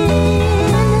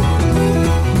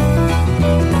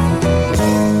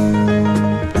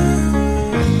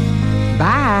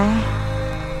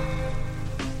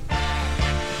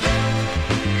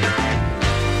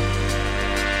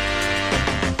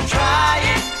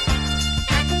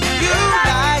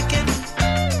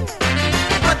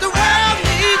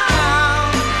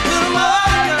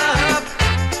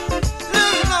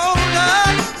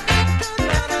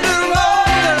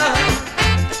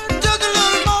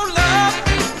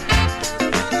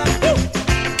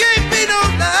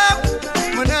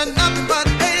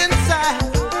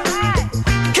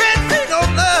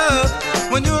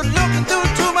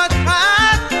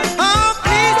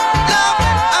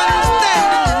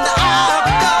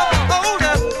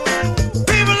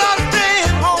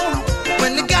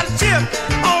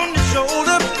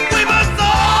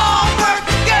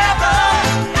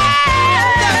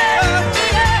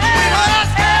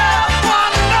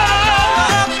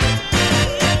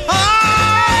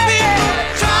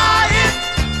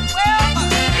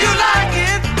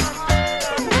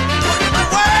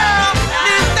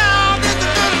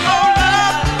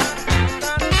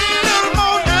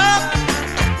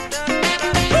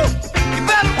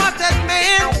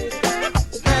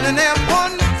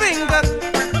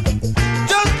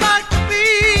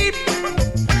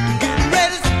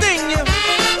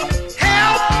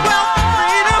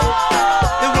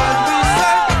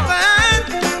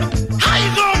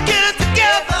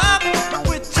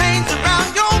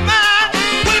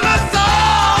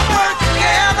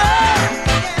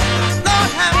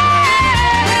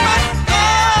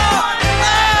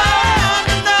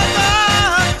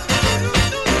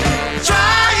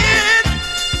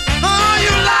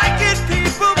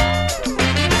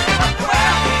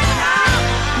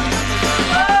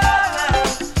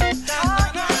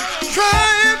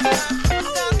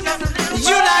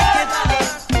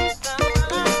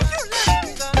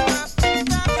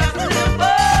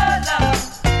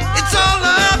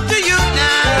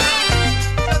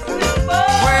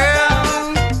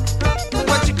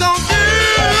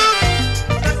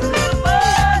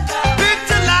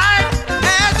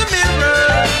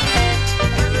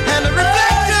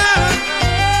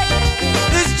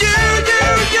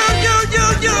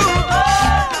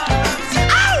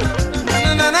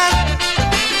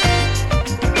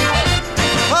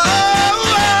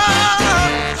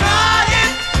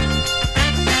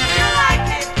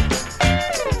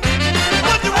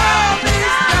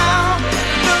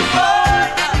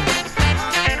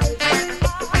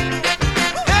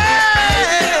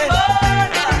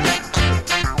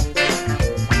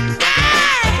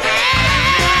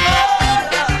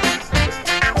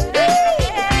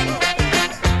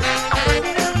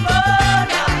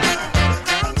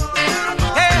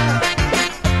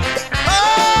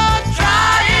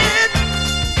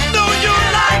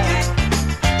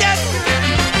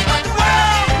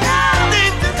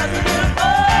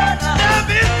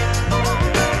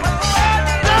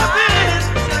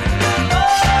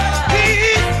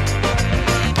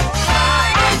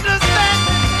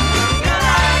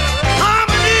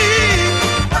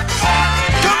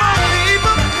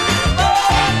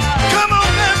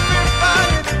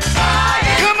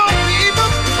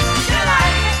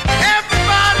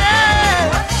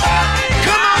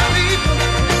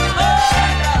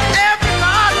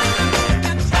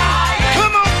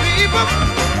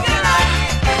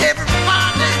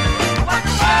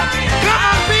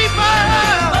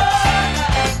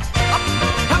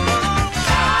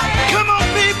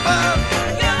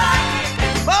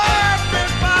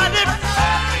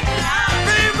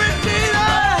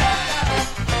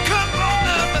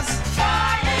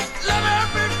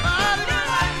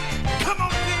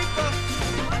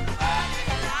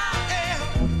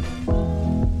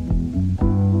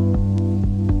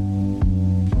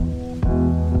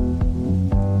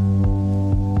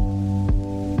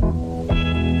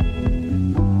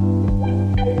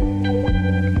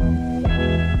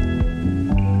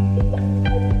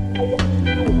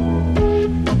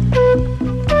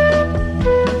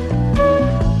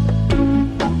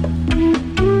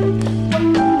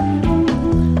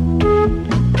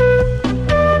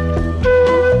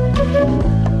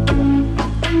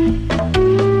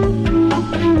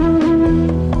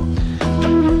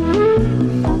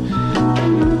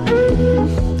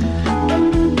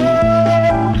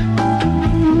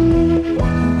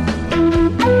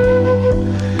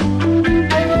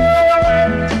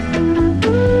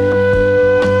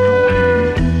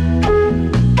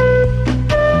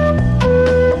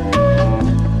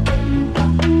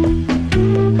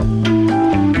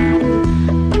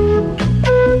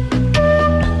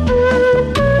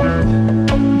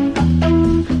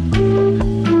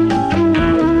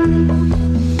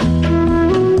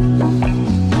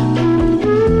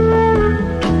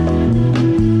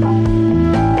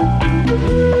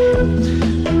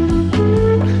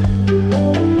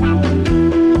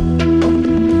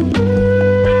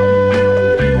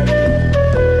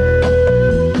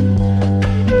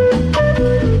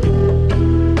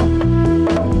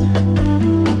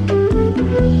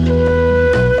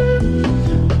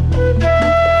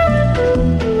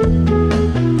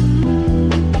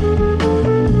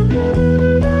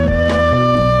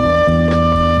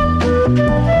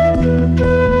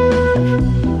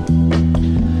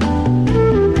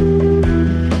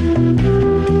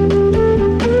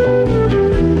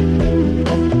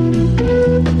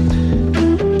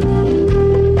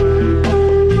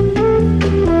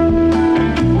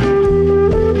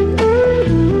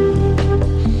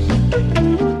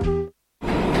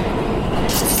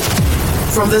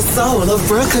 From the soul of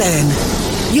Brooklyn,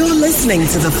 you're listening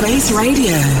to The Face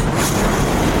Radio.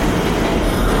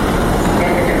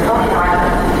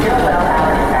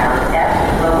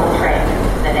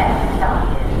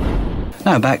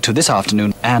 Now back to this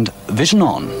afternoon and Vision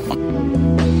On.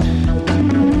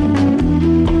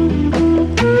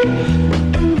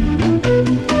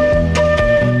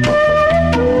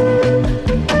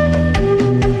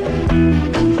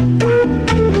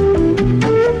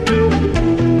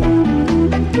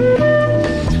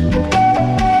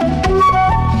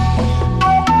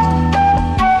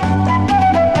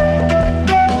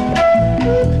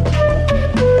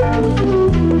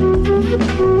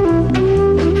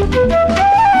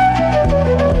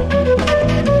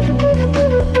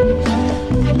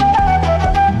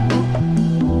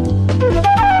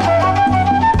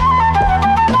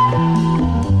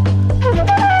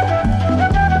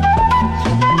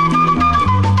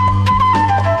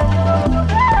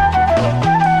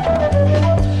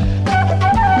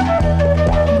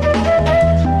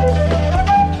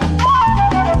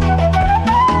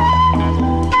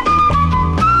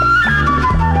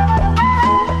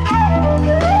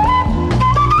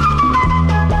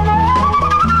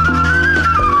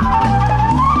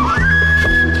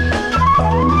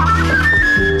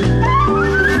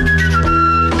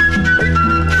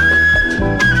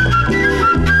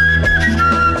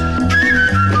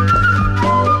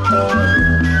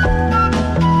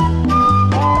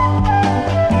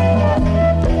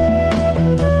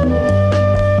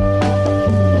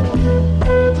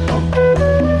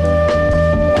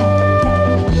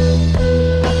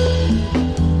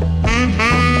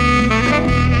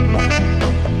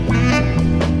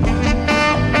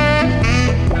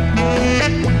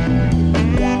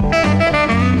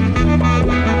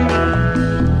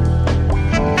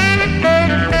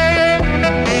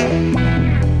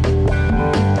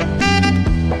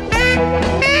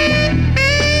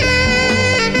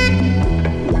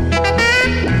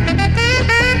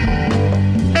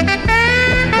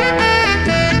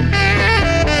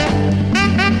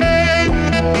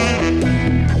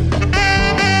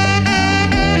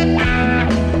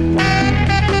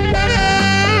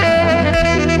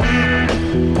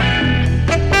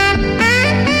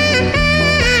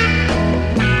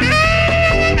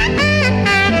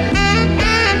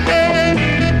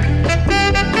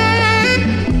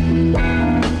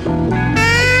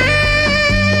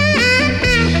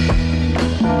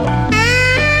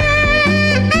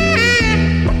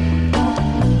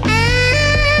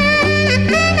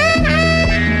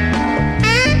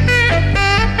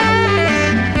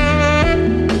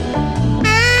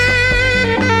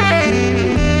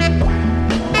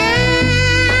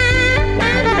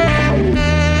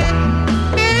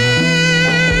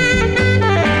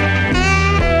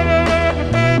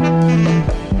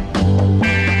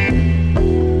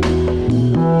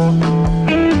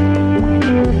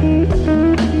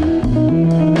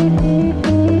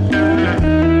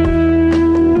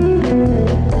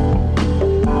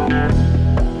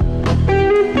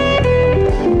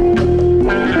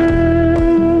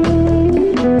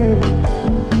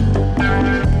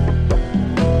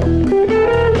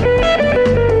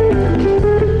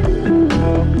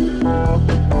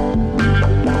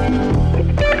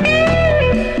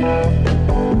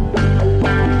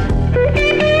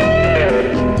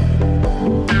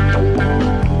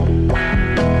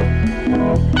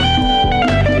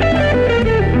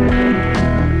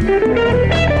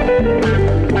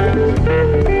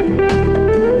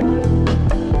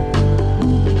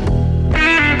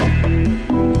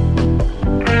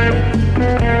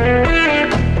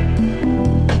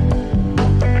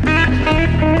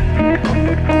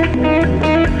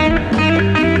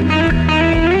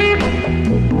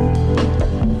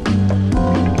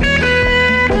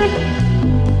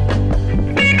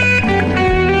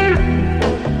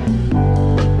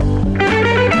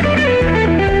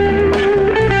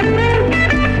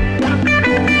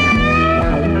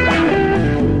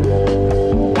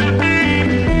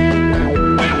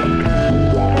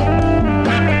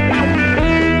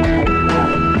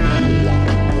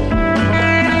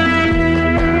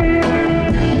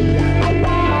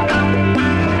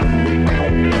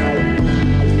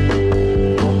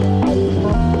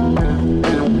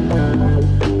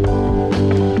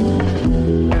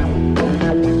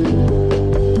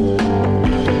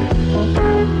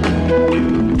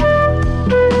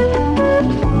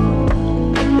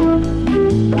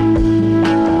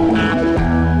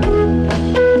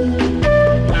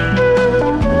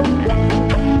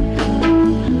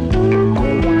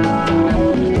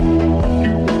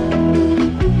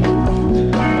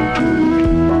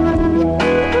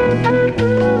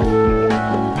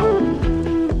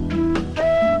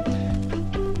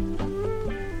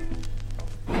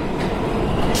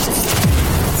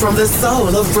 the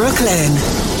soul of Brooklyn.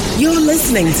 You're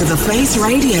listening to The Face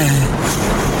Radio.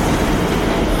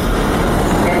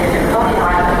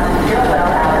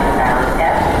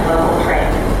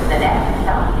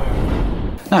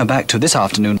 Now back to this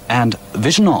afternoon and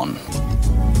Vision On.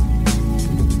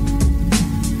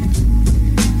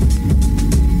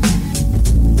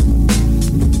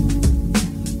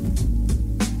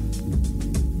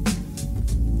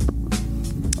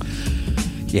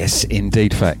 Yes,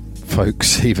 indeed,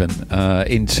 folks, even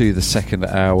into the second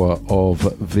hour of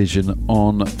Vision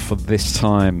On for this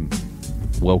time.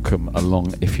 Welcome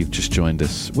along if you've just joined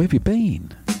us. Where have you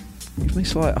been? You've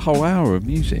missed like a whole hour of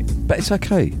music, but it's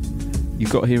okay. You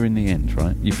got here in the end,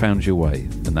 right? You found your way,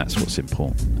 and that's what's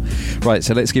important. Right,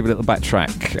 so let's give it a little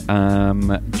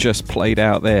backtrack. Just played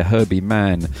out there Herbie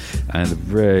Mann and a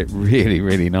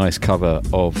really nice cover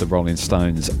of the Rolling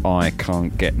Stones' I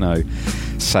Can't Get No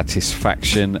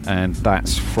Satisfaction, and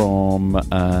that's from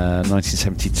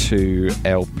 1972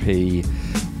 LP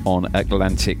on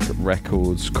Atlantic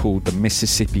Records called The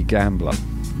Mississippi Gambler.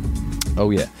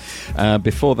 Oh yeah.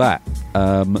 Before that,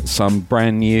 some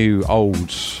brand new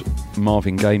old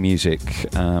Marvin Gaye music.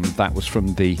 That was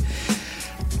from the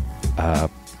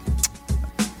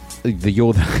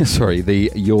You're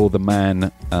the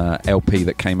Man LP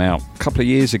that came out a couple of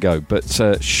years ago, but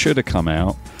should have come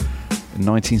out in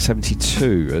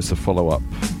 1972 as the follow-up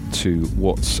to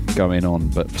What's Going On,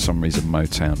 but for some reason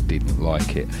Motown didn't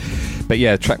like it. But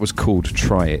yeah, the track was called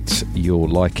Try It, You'll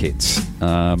Like It.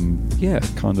 Yeah,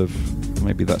 kind of,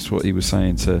 maybe that's what he was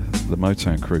saying to the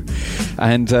Motown crew.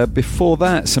 And before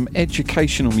that, some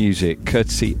educational music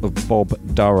courtesy of Bob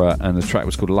Durra, and the track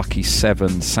was called Lucky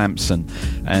 7 Samson,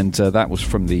 and that was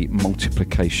from the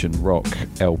Multiplication Rock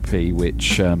LP,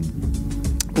 which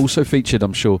also featured,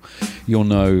 I'm sure you'll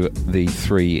know, the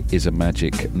 3 is a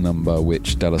Magic number,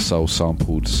 which De La Soul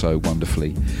sampled so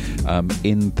wonderfully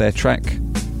in their track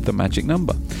The Magic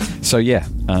Number. So yeah,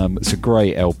 it's a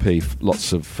great LP,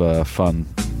 lots of fun,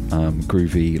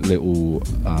 groovy little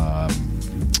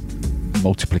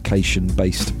multiplication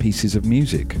based pieces of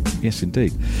music. Yes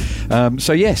indeed.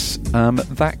 So yes,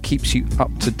 that keeps you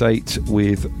up to date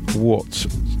with what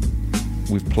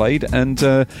we've played, and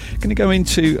going to go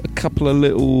into a couple of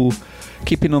little,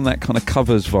 keeping on that kind of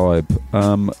covers vibe,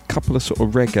 couple of sort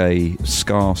of reggae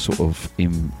ska sort of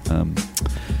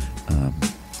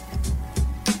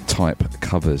type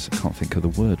covers. I can't think of the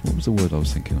word. What was the word I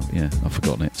was thinking of? Yeah, I've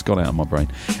forgotten it. It's gone out of my brain.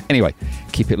 Anyway,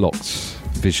 keep it locked.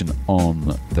 Vision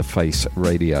on The Face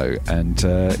Radio, and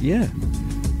yeah,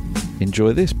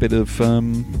 enjoy this bit of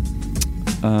Live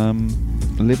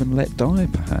and Let Die,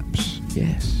 perhaps.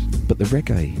 Yes, but the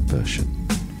reggae version,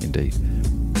 indeed.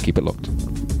 Keep it locked.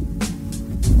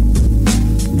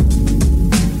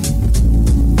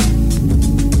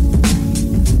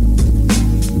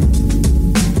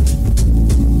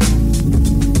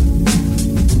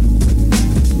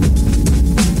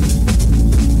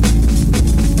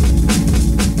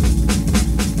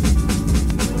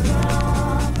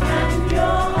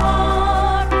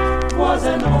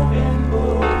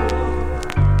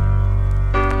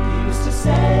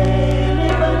 Say,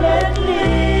 live and let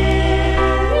live.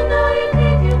 You know you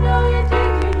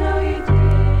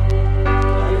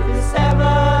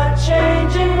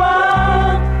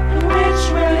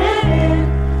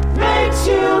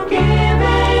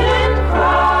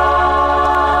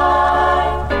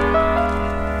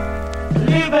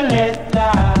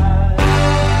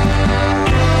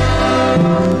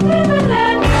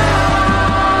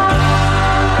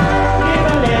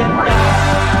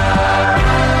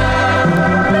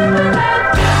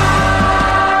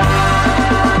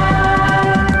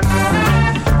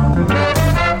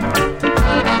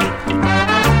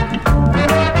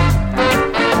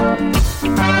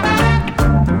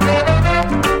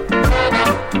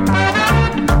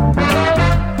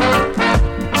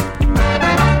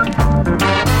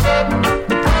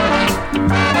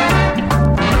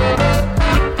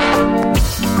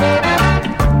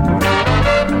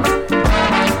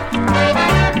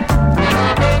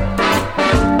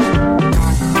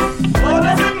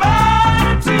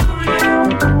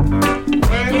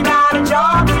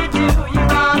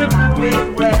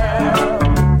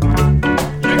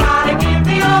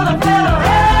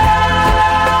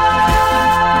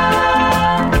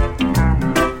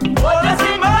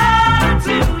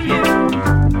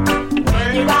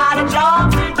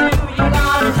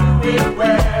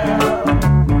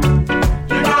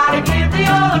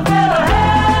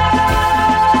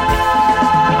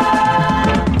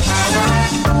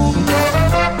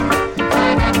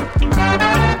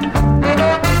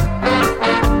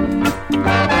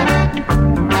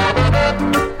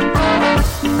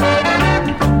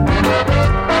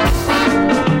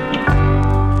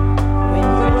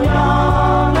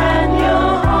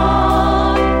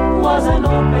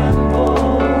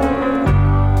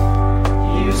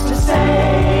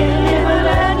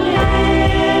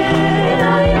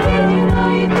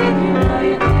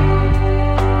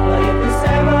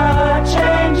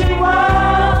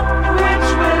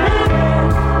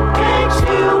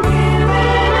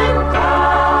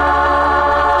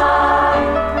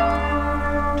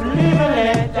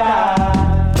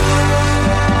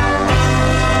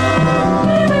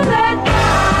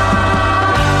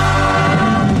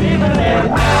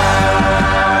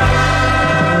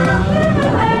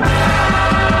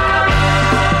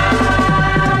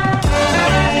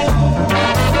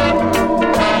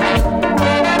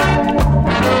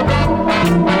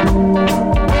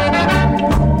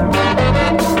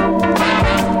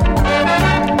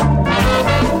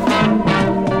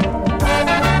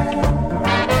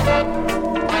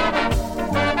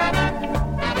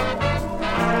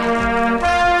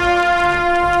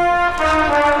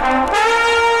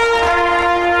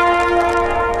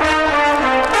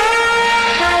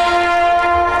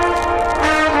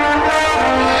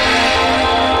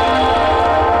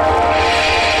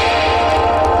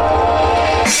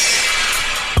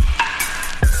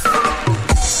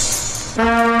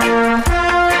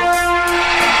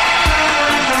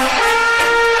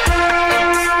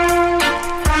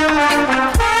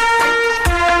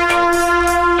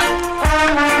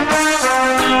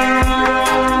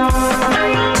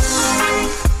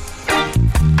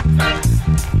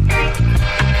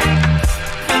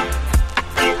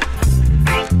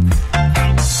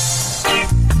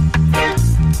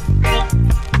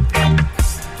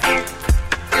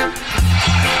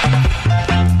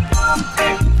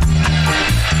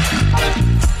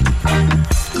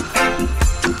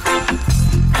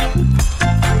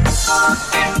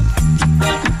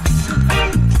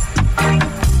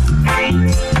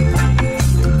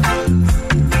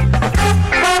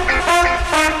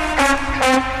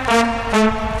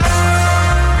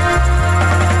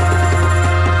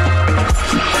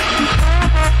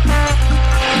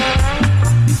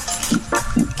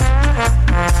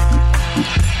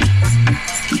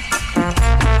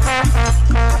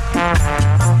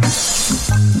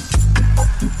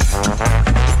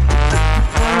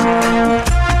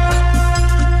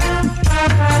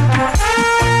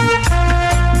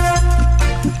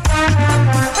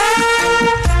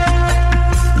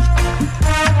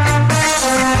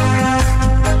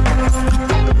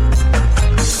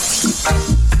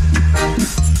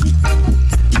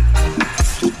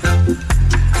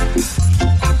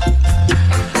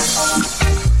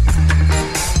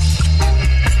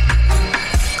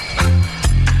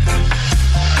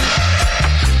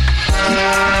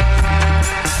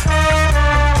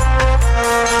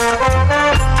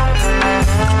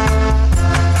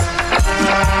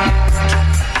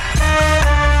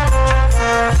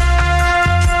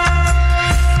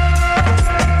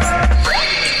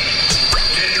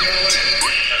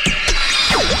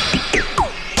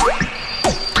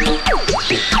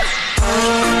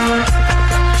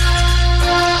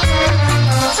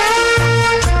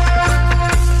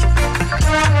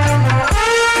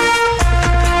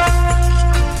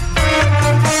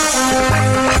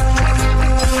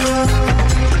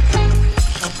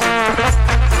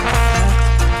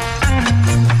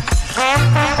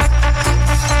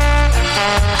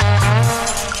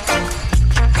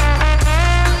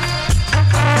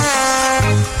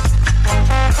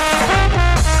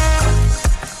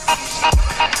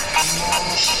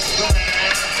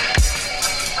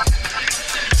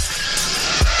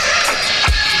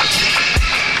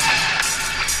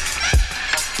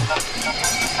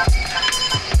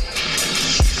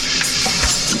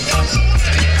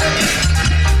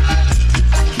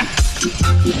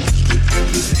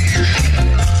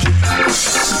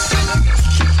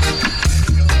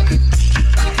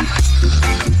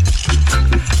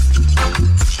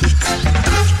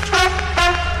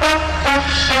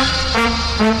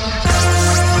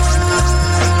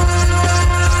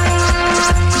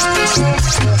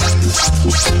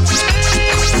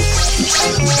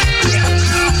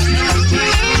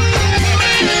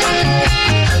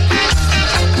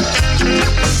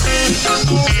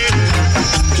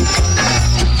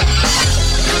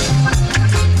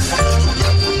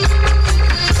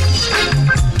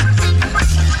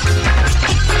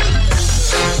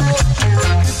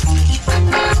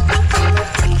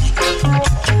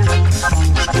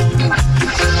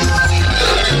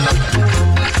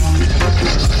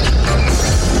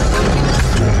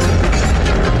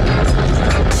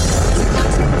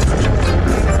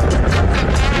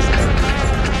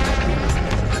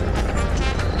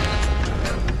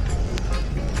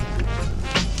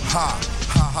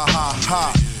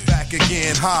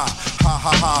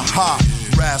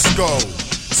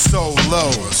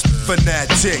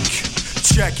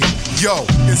Yo,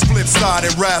 it's Flipside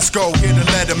and Rasco here to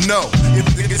let them know. If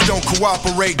niggas don't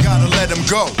cooperate, gotta let them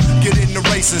go. Get in the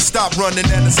race and stop running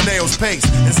at a snail's pace.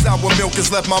 And sour milk has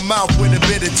left my mouth with a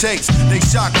bitter taste. They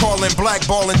shot calling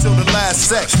blackballing till the last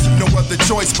sex. No other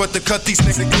choice but to cut these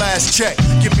niggas a glass check.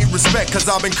 Give me respect, cause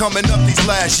I've been coming up these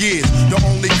last years. The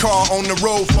only car on the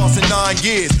road flossing 9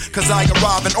 years. Cause I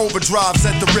arrive in overdrive,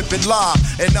 set to rip it live.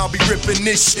 And I'll be ripping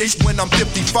this shit when I'm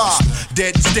 55.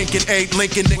 Dead stinking, ain't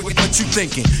Lincoln, nigga, what you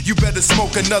thinking? You better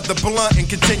smoke another blunt and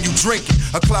continue drinking.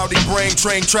 A cloudy brain,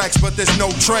 train tracks, but there's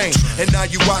no train. And now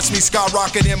you watch me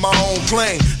skyrocket in my own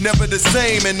plane. Never the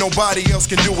same, and nobody else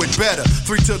can do it better.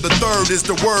 3 to the 3rd is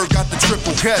the word, got the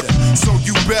triple header. So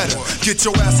you better get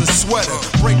your ass a sweater.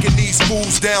 Breaking these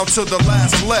fools down to the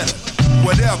last letter.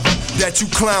 Whatever that you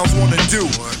clowns wanna do,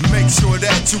 make sure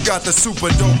that you got the super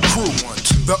dope crew.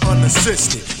 The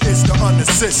unassisted, it's the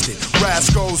unassisted.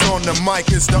 Rascals on the mic,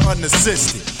 it's the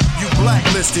unassisted. You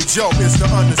blacklisted, yo, it's the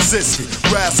unassisted.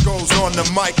 Rascals on the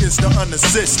mic, it's the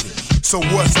unassisted. So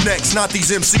what's next? Not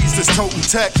these MCs that's toting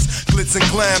text. Glitz and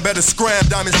glam, better scram,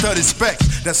 diamond studded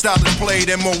specs. That style is played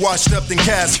and more washed up than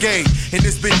Cascade. And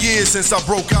it's been years since I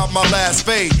broke out my last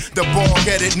fade. The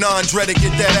bald-headed, non-dreaded,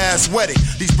 get that ass wetted.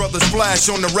 These brothers flash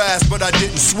on the rasp, but I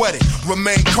didn't sweat it.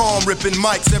 Remain calm, ripping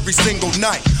mics every single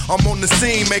night. I'm on the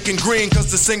scene making green cause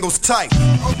the single's tight.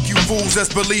 You fools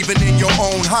that's believing in your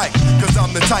own hype. Cause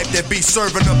I'm the type that be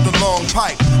serving up the long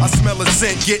pipe. I smell a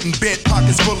scent, getting bent,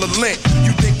 pockets full of lint.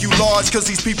 You think you large cause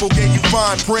these people gave you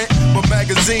fine print. But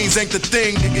magazines ain't the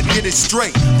thing, nigga, get it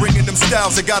straight. Bringing them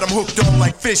styles that got them hooked on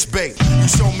like fish bait. You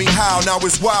show me how, now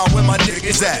it's wild where my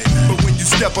niggas at. But when you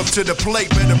step up to the plate,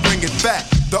 better bring it back.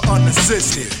 The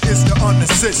unassisted, it's the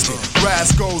unassisted.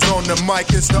 Rascals on the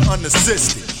mic, it's the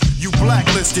unassisted. You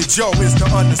blacklisted, Joe, it's the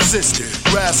unassisted.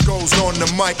 Rascals on the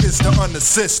mic, it's the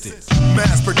unassisted.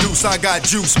 Mass produce, I got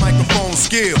juice, microphone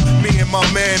skill. Me and my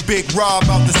man Big Rob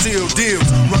out to seal deals.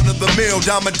 Run of the mill,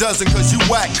 dime a dozen, cause you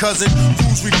whack, cousin.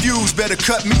 Fools refuse, better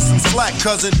cut me some slack,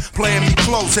 cousin. Playing me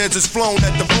close, heads is flown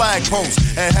at the flag post.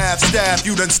 At half staff,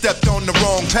 you done stepped on the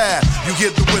wrong path. You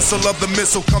hear the whistle of the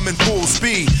missile coming full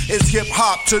speed. It's hip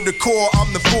hop to the core,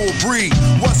 I'm the full breed.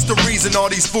 What's the reason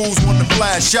all these fools wanna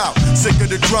flash out? Sick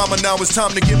of the drama, now it's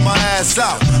time to get my ass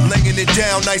out. Laying it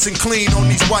down nice and clean on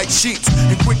these white sheets.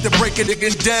 And quick to break it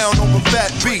again down over fat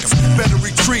beats. Better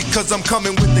retreat cause I'm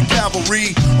coming with the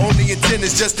cavalry. Only intent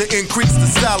is just to increase the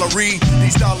salary.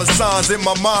 These dollar signs in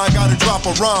my mind gotta drop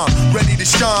a rhyme. Ready to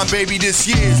shine, baby, this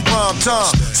year's prime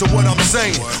time. So what I'm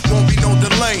saying, won't be no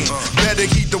delaying. Better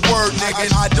heed the word,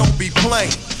 nigga, I don't be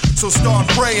playing. So start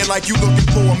praying like you looking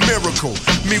for a miracle.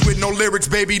 Me with no lyrics,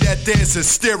 baby, that dance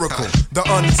hysterical. The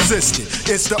unassisted,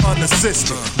 it's the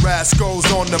unassisted.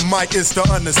 Rascals on the mic, it's the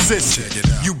unassisted.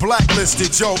 You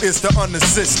blacklisted, Joe, it's the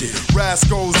unassisted.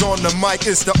 Rascals on the mic,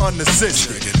 it's the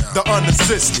unassisted. The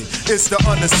unassisted, it's the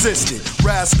unassisted.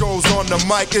 Rascals on the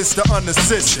mic, it's the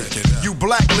unassisted. You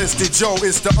blacklisted, Joe,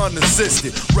 it's the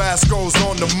unassisted. Rascals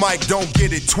on the mic, don't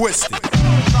get it twisted. I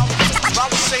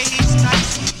would say he's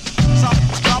nice.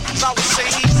 I would say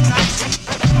he's nice.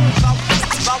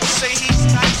 I would say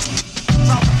he's nice.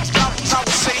 I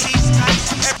would say he's nice.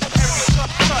 Every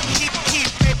cut, keep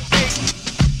it big.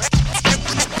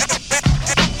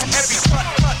 Every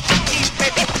cut, keep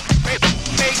it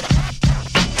big.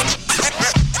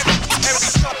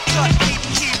 Every cut,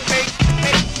 keep it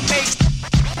big.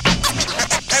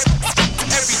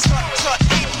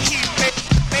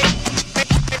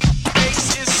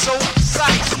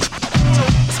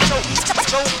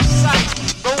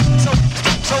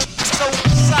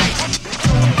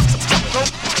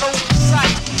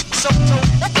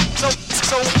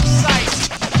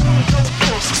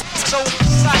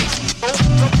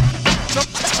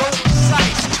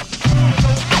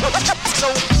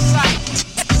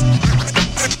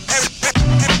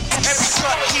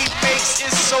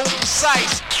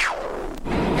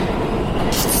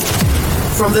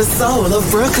 From the soul of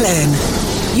Brooklyn,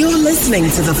 you're listening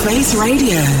to The Face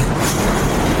Radio.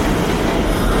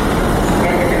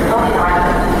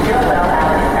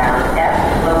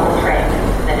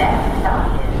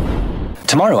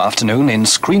 Tomorrow afternoon in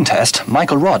Screen Test,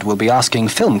 Michael Rodd will be asking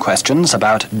film questions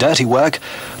about Dirty Work,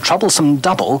 Troublesome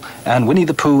Double, and Winnie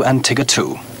the Pooh and Tigger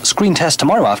 2. Screen Test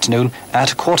tomorrow afternoon at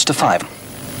 4:45.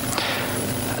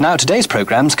 Now today's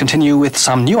programmes continue with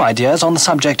some new ideas on the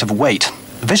subject of weight.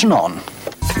 Vision on.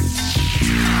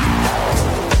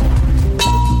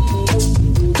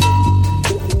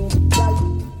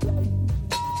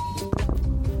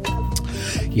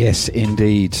 Yes,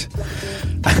 indeed.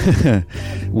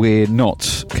 We're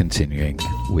not continuing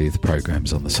with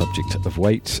programmes on the subject of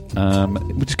weight.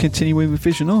 We're just continuing with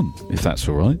Vision On, if that's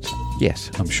all right.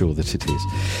 Yes, I'm sure that it is.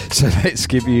 So let's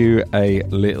give you a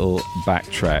little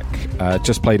backtrack.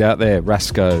 Just played out there,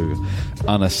 Rasco,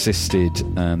 Unassisted,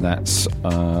 and that's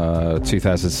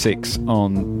 2006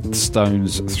 on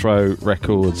Stone's Throw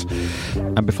Records.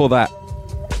 And before that,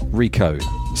 Rico,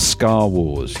 Scar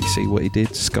Wars. You see what he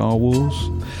did? Scar Wars?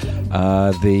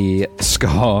 The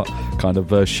Scar kind of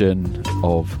version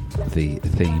of the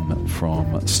theme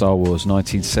from Star Wars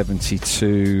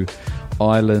 1972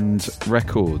 Island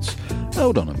Records.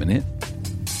 Hold on a minute.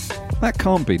 That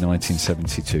can't be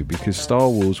 1972 because Star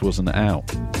Wars wasn't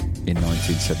out in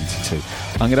 1972.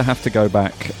 I'm going to have to go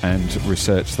back and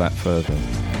research that further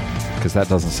because that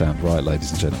doesn't sound right,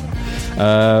 ladies and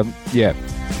gentlemen. Yeah.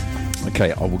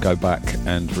 Okay, I will go back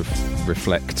and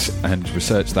reflect and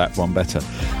research that one better.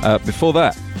 Before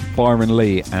that, Byron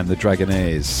Lee and the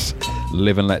Dragonaires,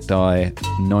 Live and Let Die,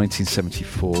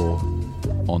 1974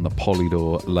 on the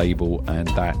Polydor label, and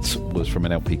that was from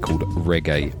an LP called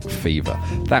Reggae Fever.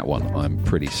 That one I'm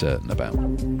pretty certain about.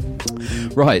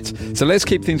 Right, so let's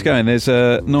keep things going. There's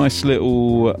a nice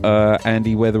little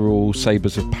Andy Weatherall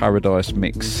Sabres of Paradise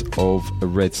mix of a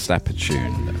Red Snapper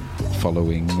tune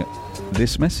following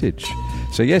this message.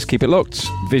 So yes, keep it locked.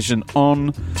 Vision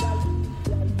on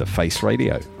The Face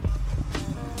Radio.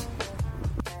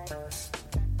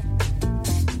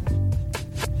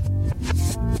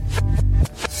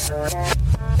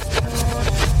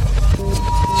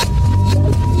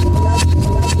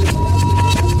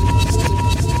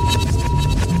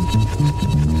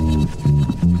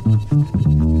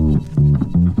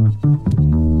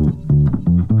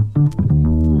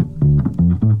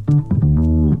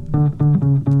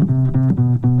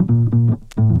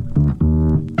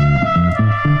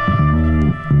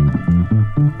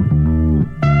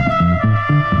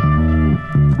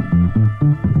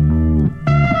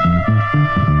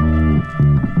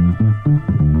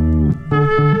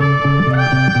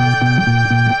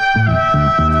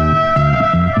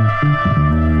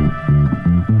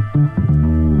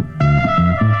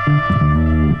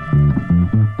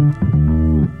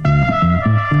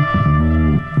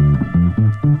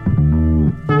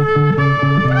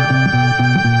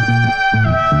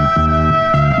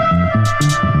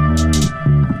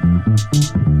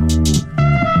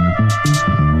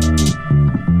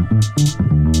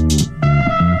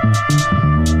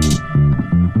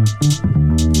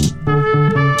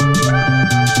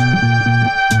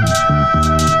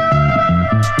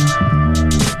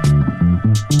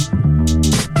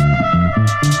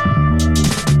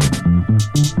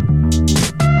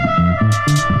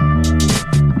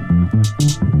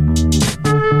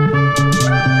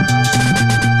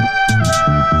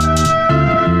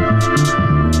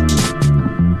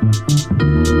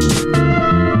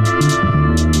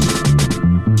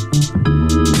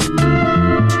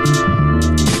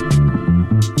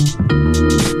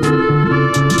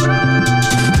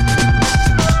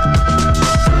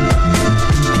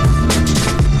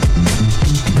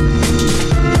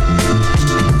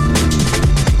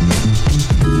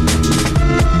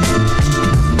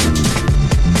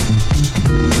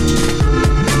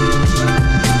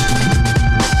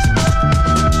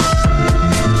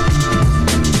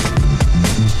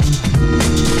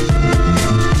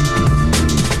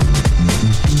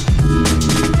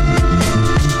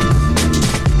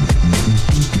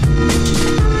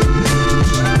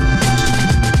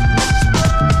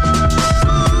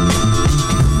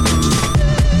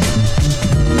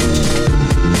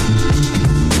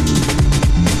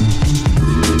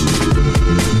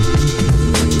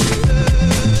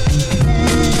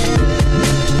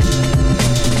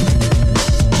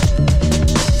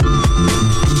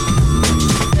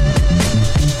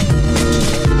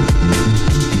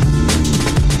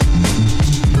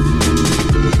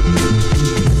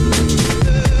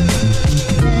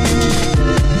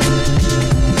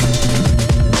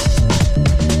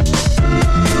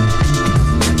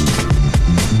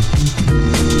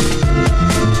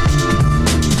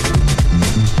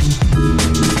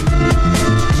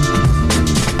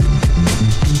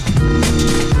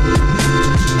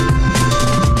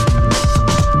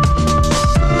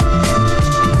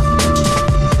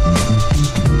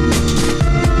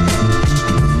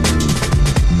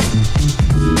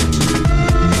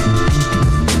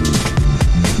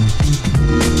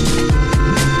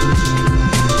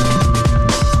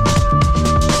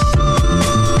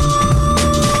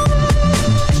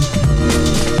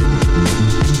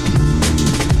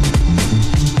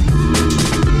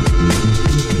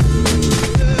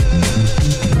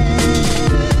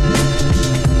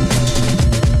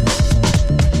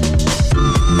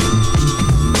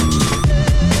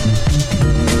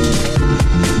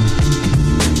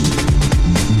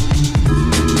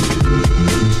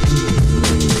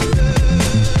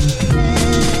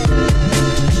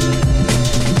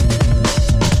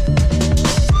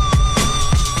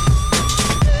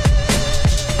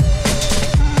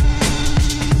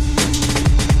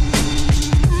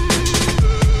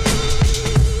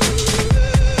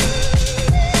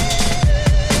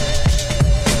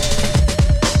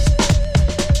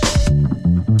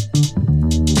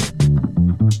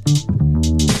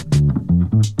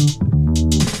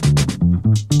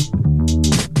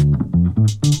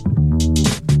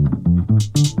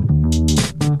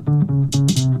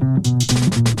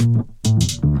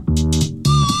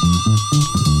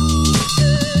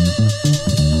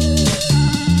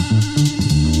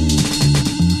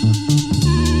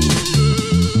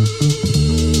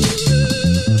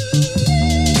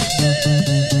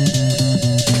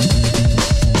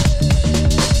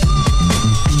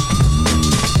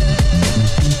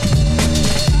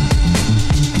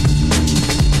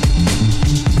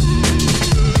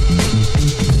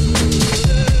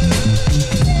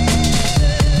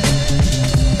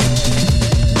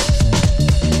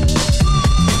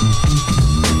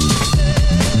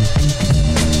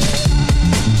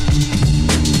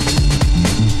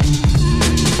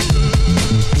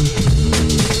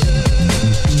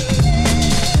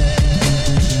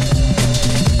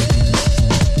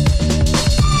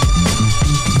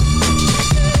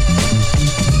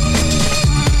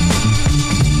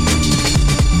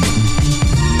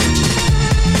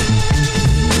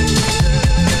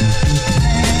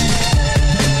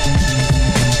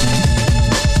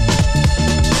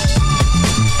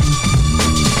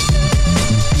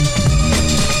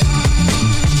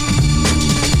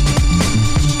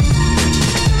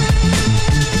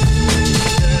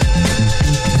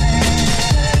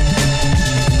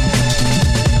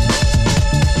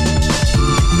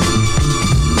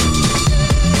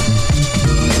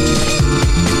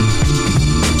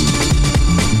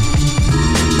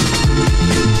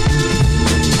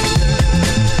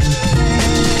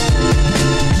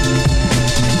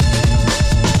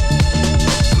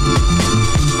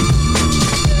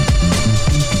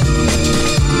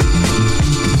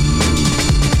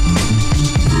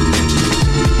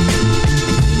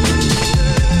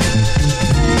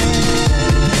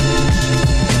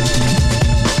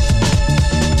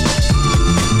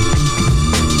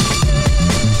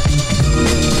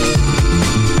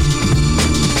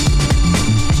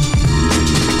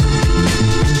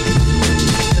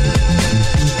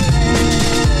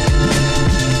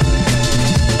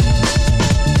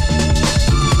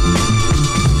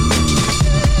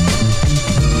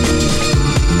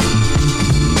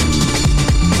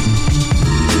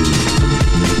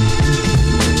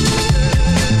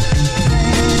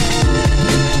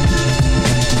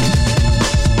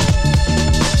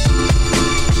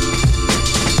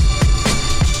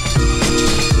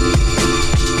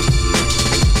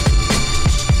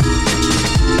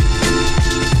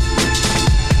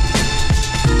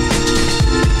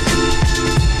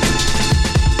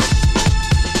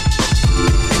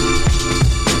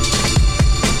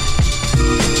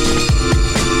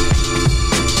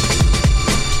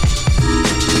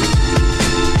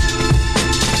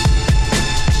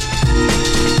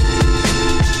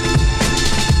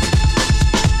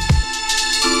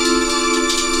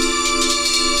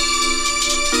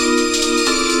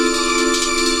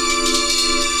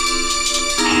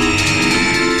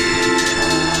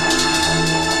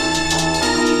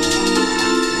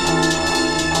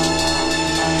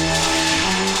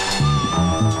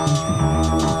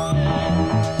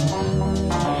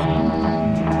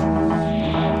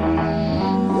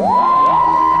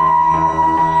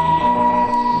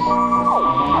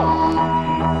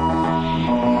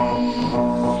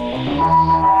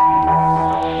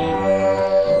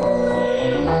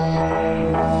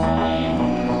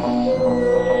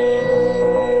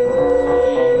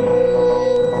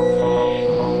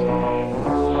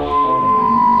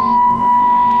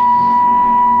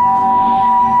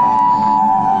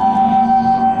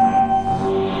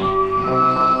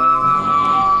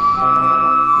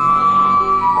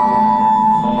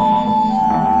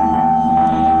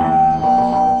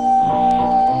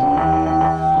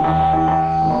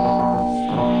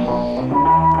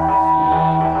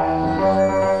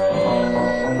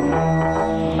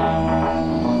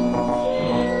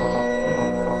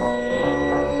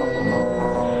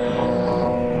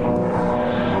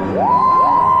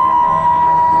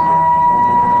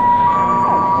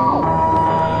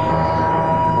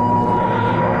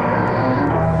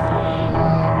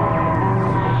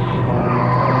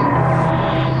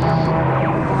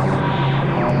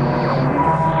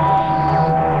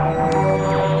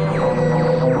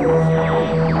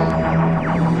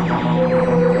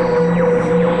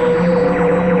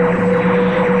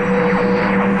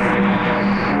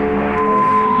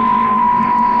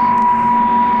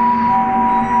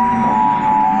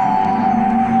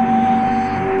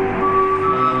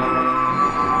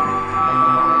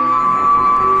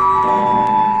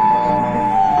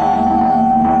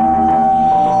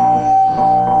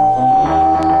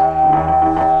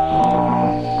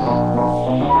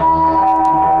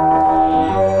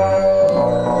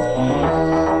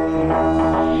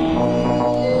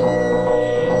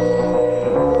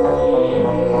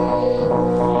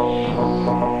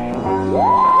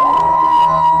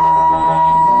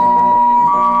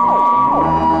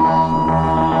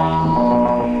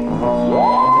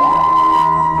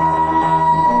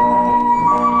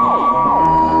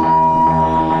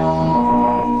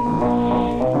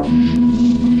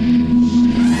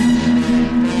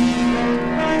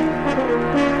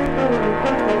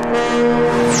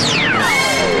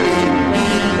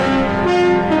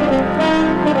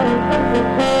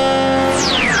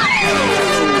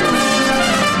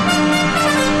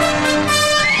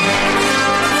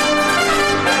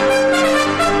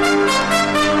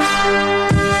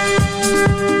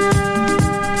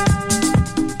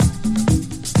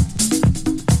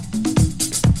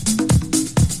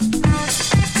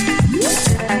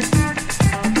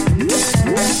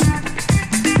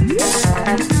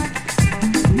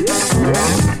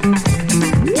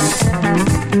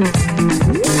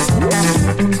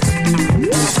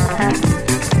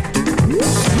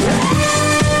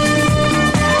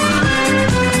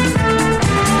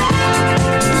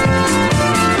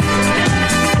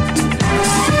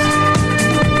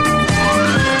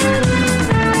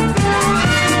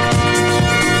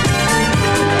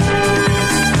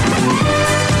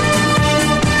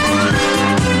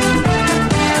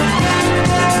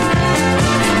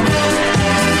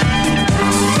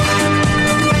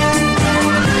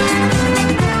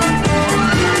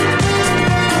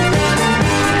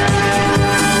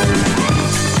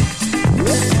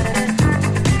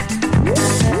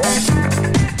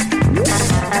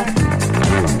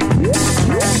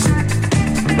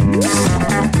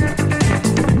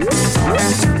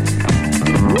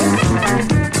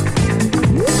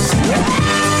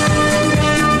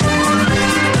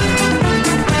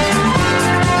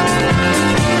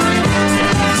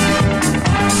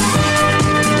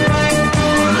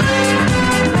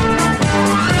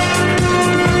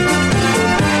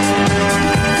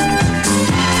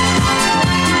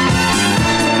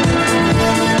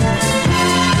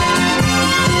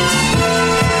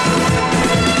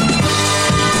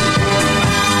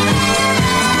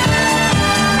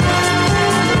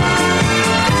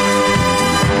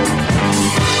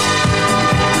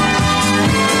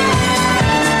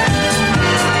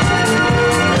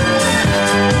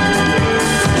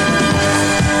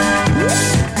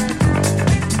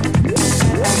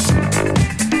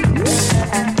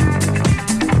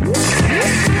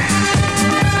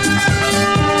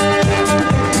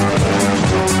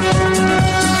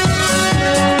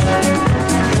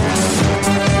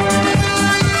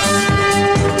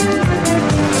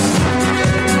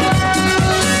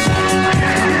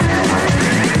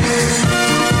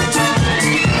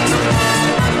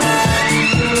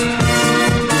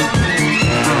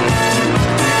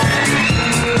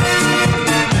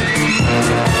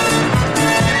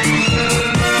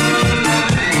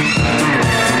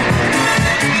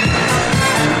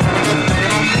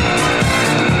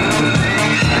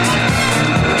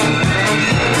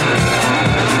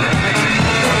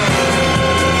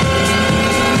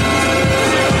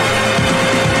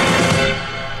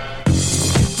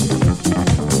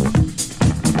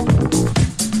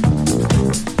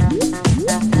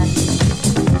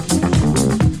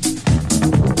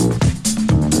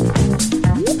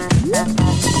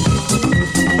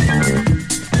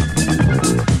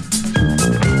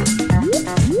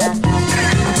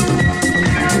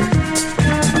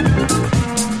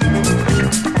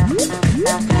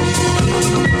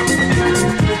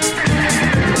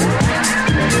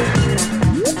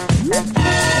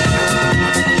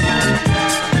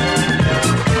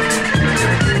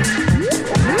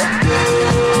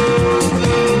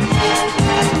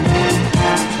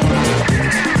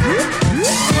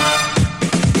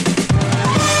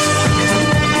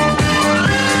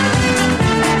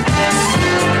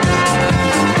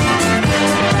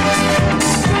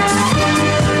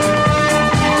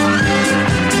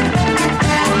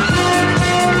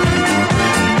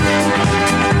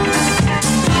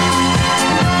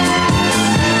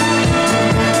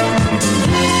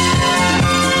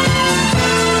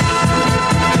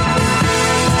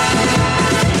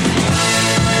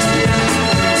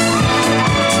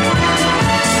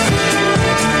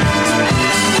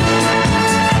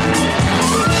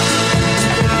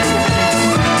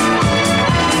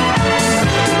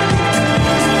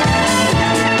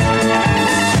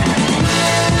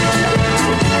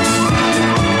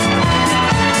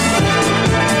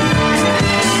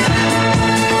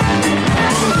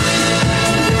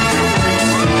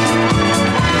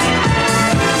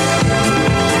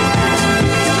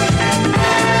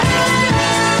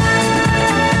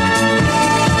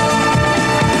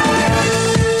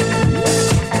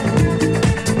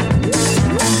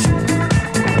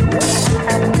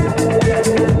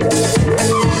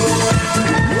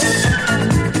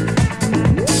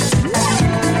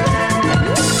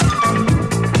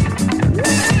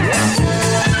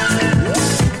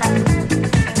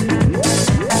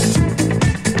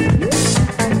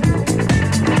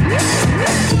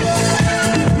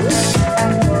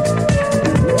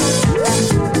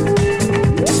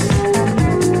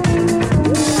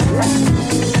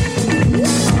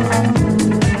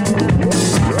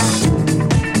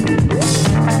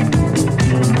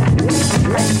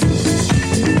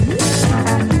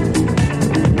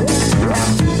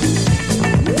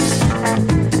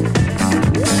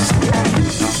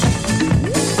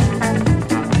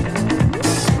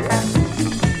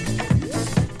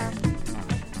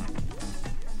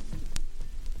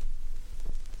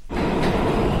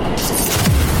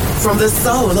 From the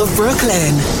soul of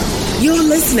Brooklyn, you're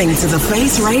listening to The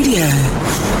Face Radio.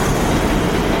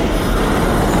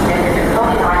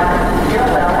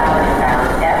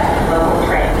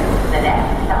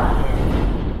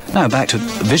 Now back to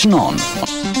Vision On.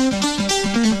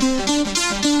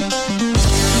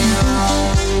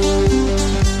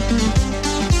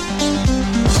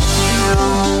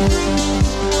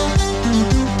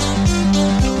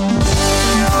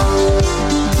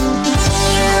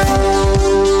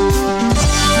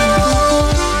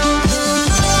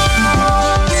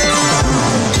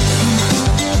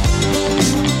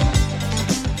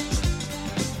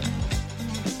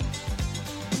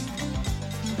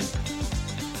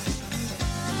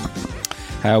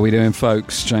 How are we doing,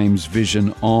 folks? James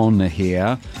Vision On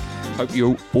here. Hope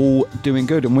you're all doing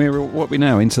good. And we're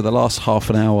now into the last half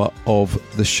an hour of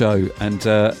the show. And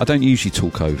I don't usually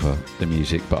talk over the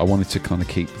music, but I wanted to kind of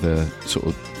keep the sort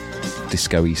of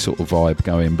disco-y sort of vibe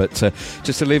going. But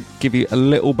just to give you a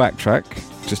little backtrack,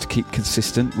 just to keep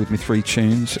consistent with my 3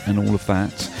 tunes and all of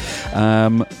that.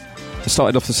 I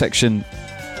started off the section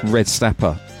Red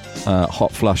Snapper.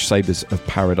 Hot Flush Sabres of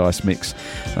Paradise mix.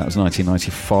 That was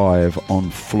 1995 on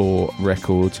Floor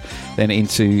Records. Then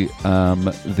into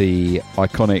the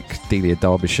iconic Delia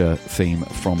Derbyshire theme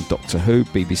from Doctor Who,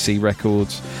 BBC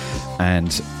Records,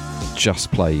 and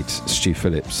just played Stu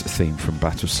Phillips' theme from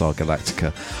Battlestar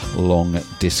Galactica, long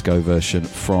disco version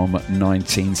from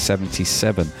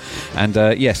 1977.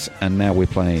 And yes, and now we're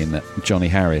playing Johnny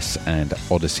Harris and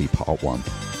Odyssey Part 1.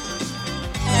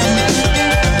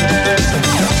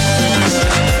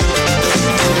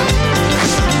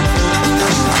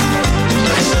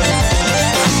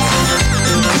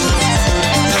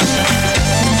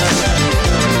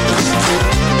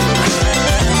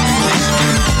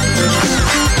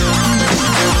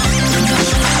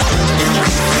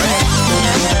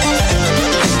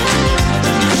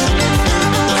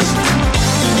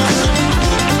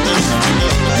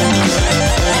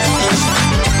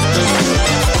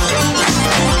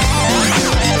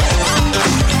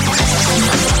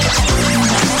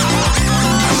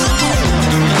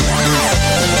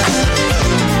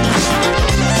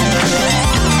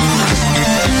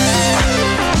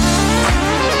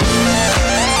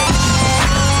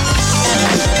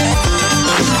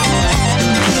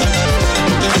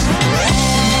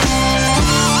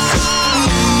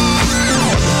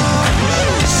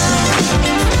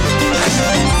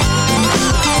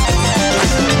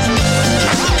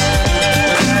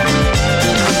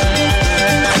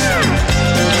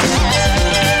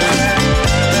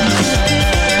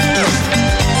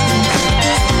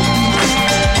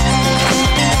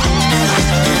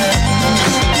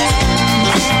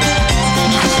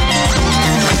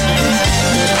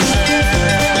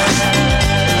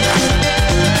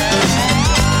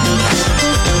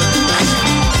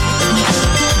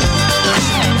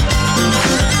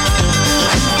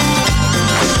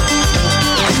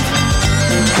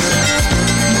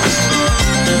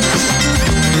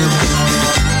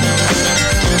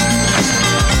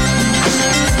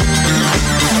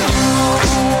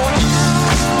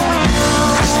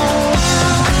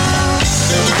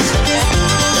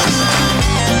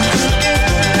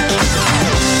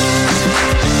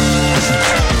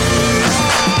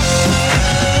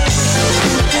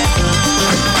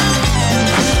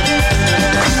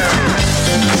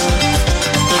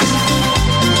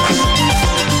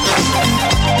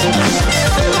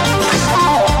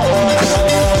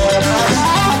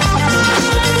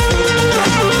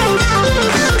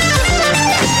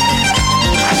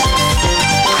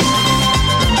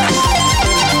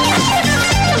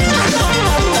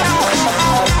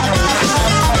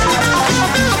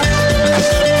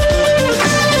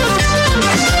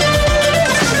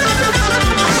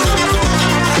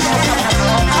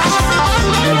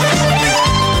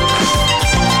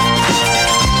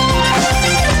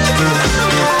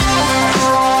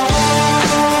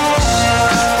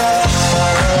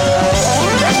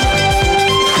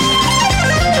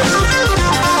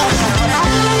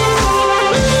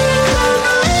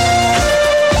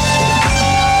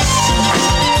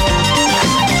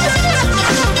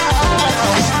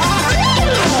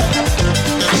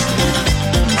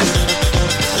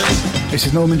 This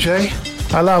is Norman J.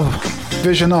 I love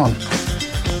Vision On.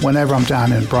 Whenever I'm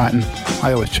down in Brighton,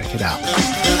 I always check it out.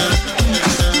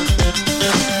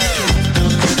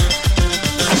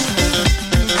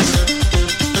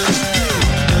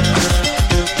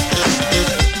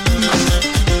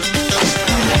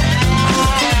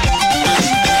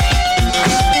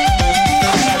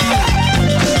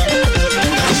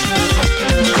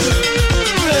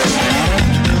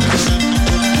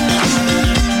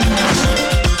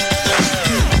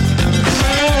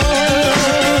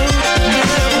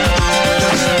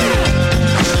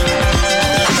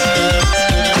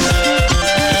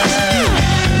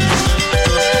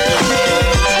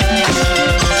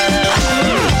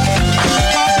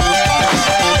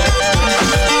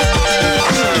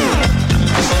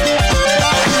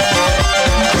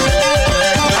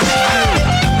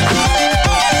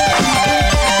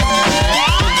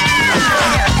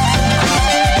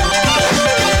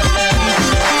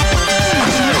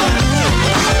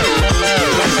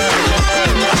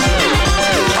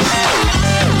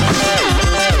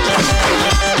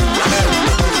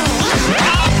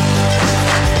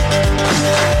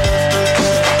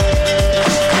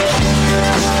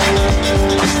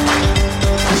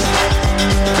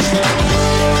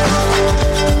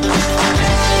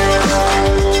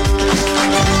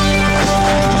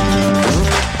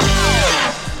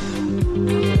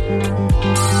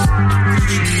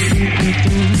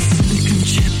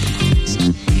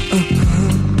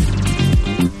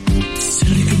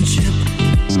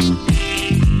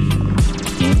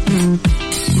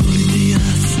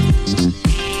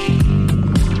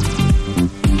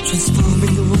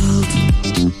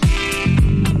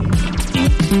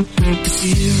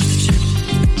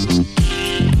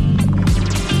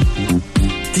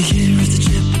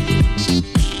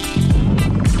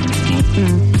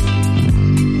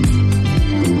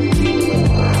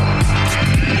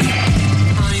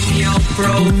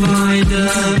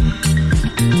 Provider,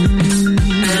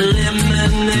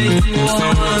 eliminate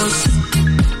wars.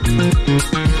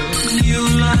 New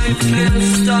life can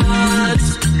start.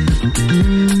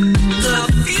 The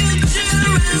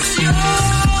future is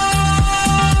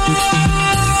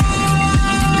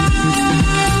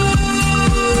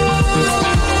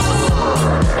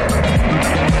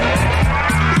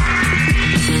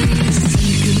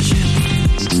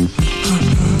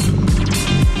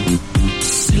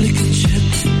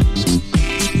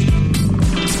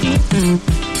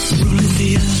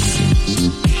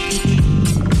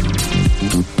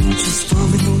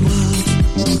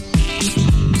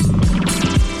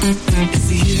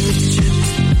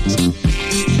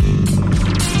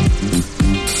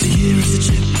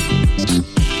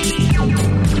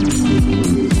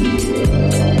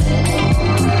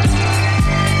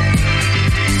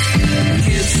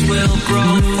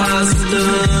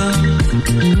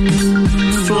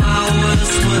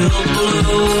flowers will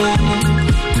bloom,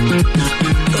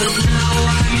 but now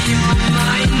I'm your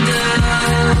minder.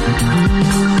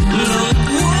 Look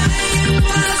way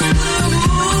past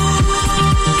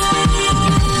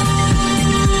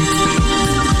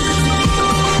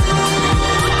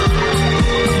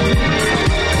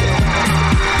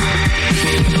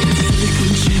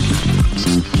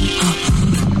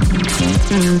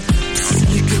the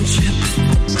silicon chip.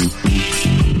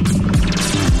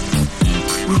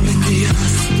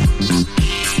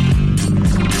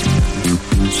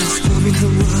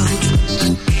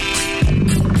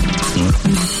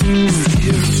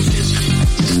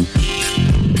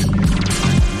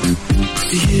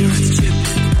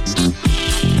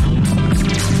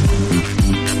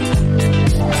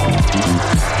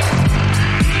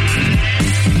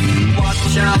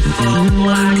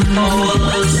 Black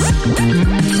holes,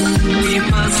 we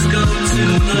must go to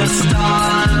the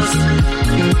stars.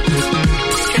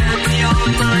 Can your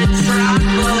mind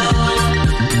travel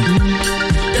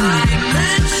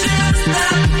dimensions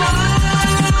that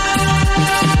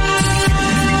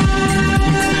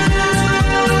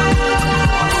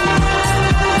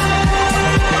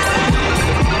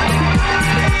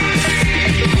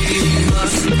we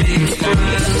must be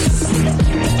friends.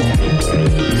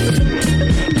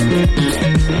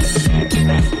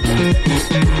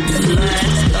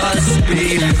 Let us be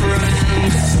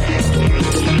friends.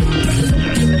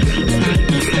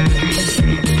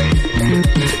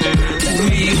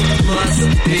 We must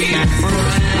be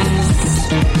friends.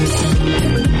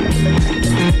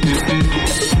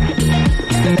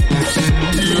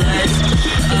 Let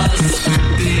us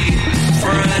be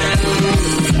friends.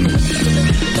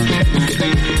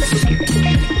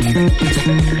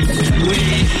 We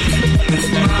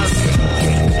must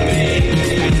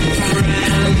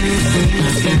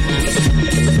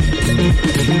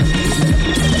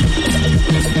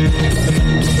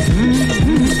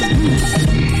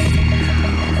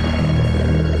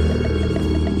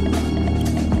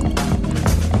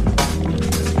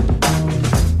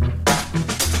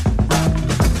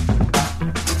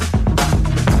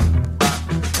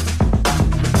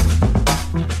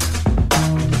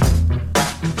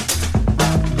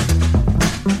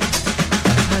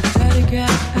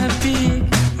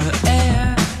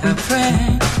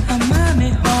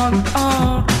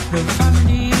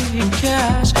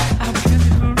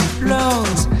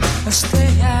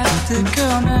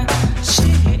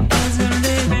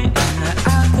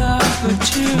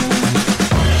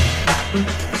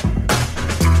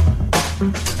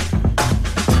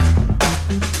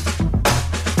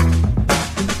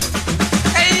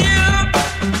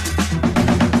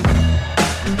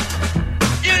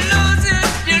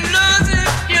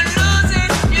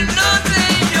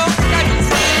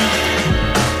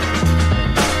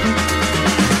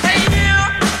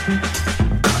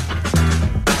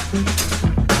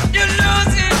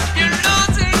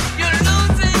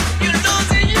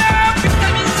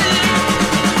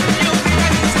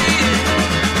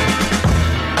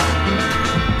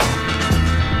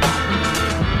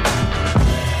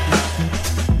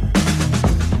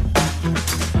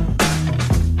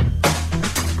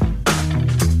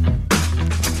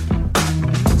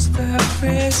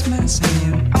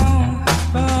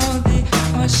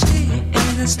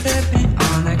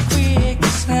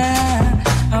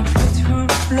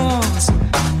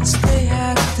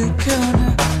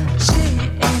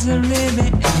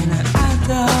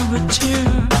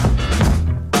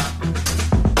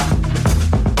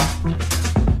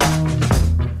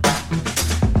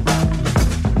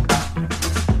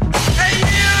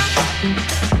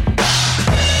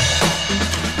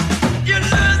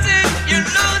you're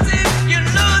losing.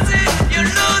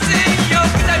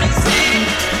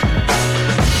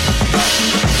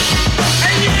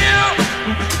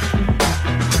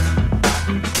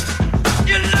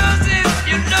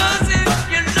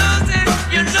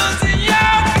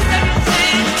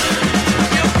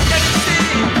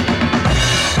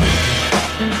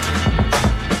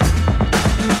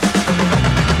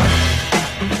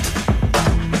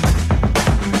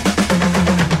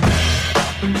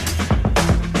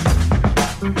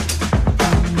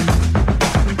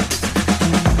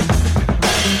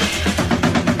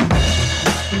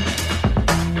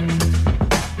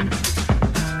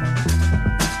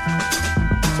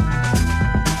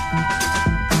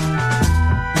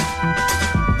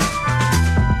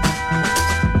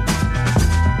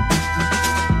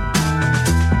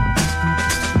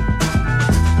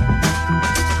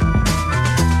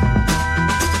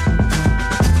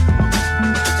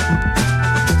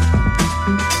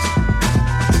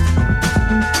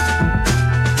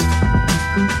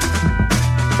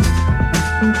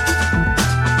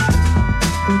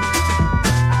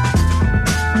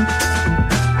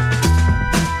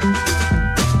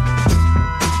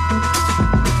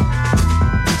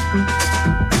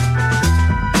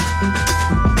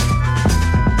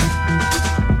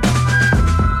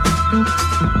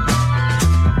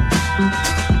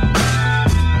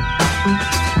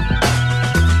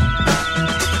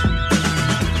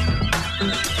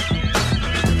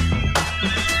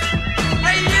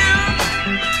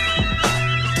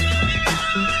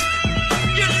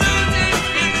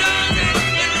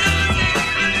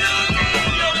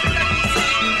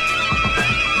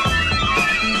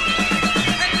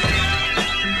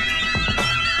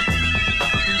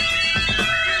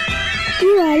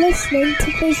 listening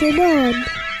to Vision On.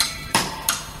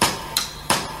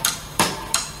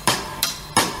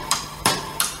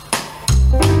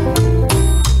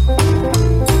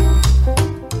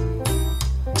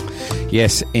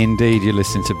 Yes, indeed, you're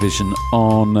listening to Vision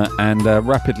On, and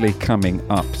rapidly coming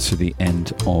up to the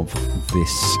end of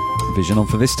this Vision On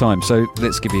for this time. So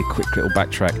let's give you a quick little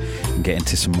backtrack and get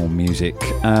into some more music.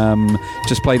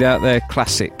 Just played out there,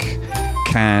 classic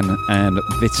Can and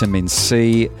Vitamin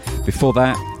C. Before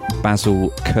that,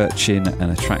 Basil Kirchin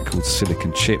and a track called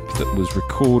Silicon Chip that was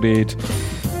recorded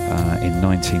in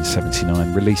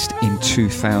 1979, released in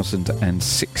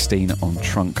 2016 on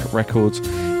Trunk Records.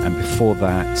 And before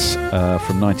that,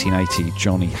 from 1980,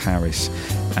 Johnny Harris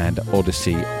and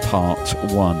Odyssey Part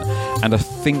 1. And I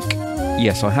think,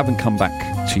 yes, I haven't come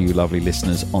back to you lovely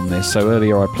listeners on this. So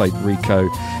earlier I played Rico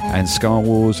and Star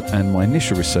Wars, and my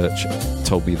initial research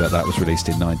told me that was released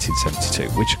in 1972,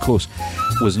 which of course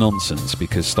was nonsense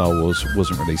because Star Wars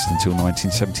wasn't released until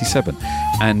 1977.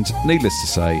 And needless to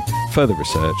say, further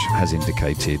research has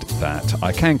indicated that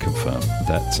I can confirm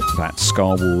that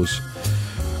Star Wars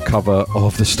cover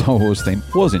of the Star Wars theme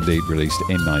was indeed released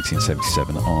in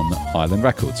 1977 on Island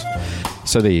Records.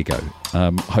 So there you go.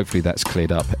 Hopefully that's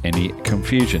cleared up any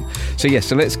confusion. So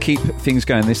so let's keep things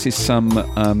going. This is some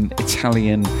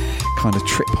Italian kind of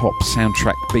trip-hop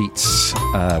soundtrack beats,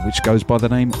 which goes by the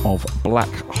name of Black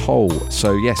Hole.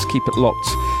 So yes, keep it locked.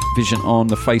 Vision On,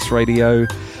 the Face Radio,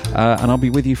 and I'll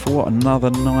be with you for another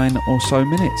 9 or so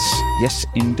minutes. Yes,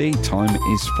 indeed, time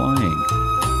is flying.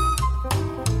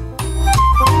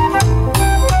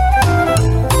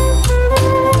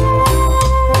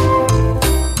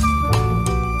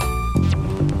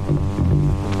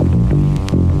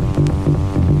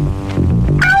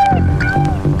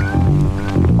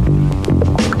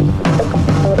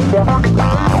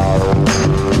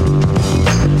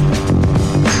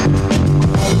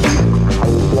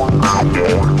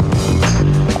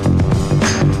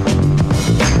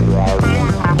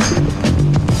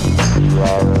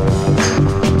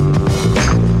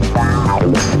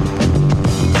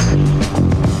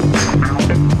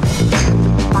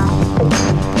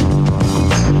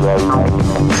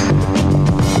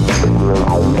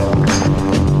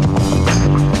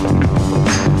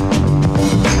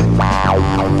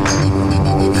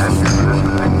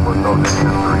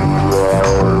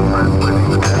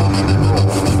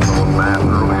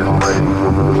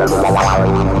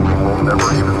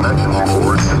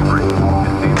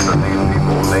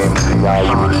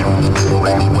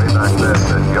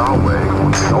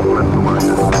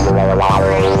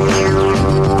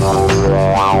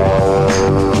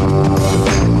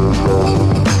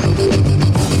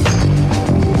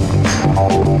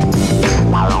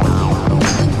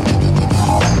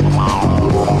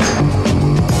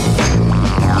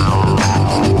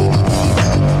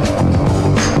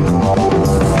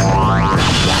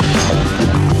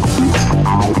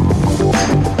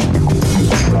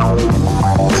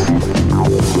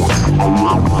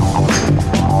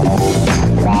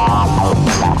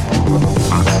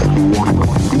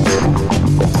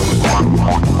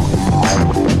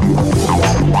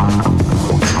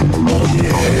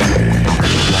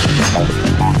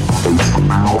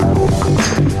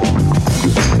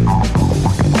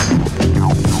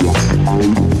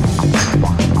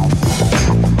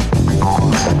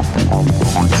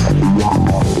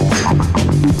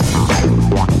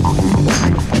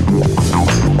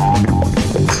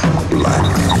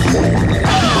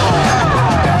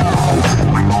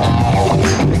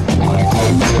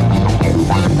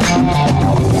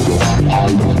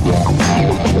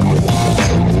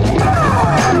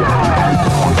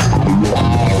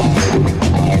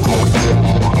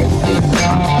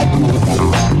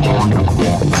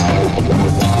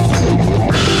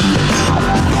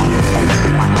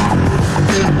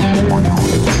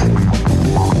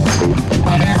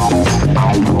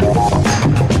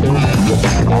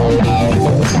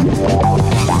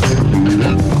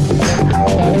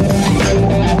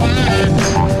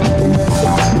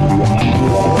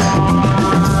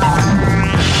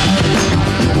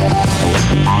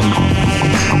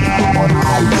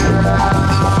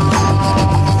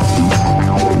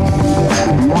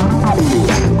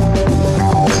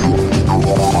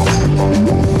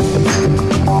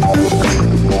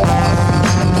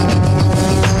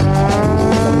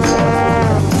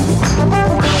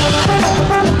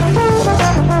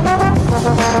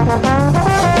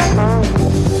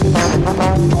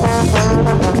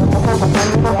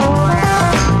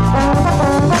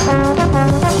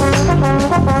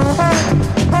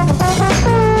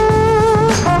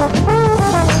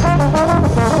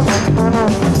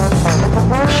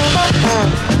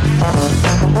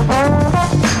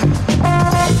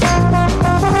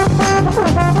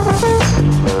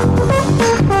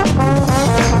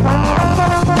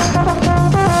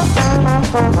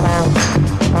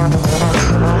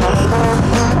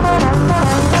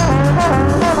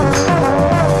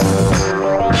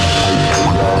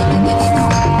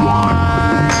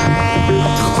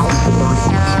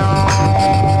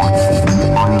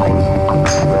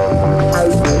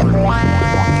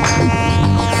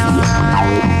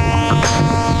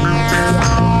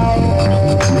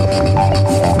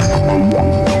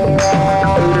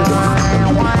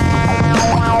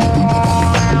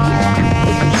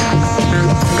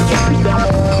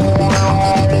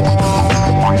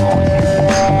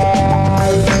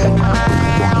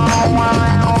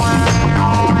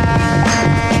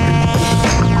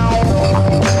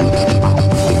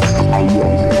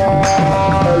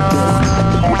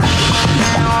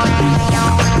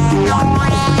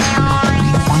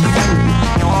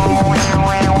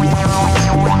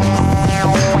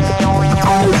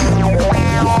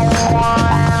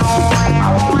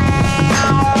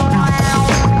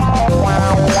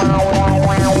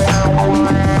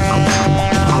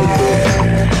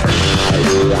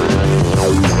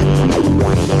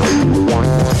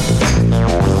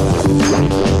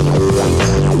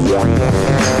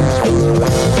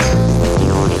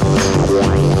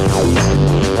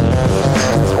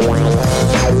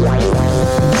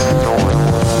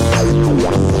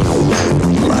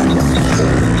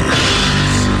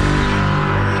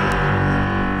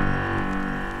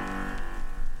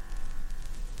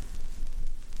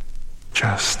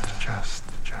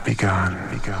 be gone,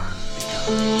 be gone,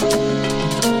 be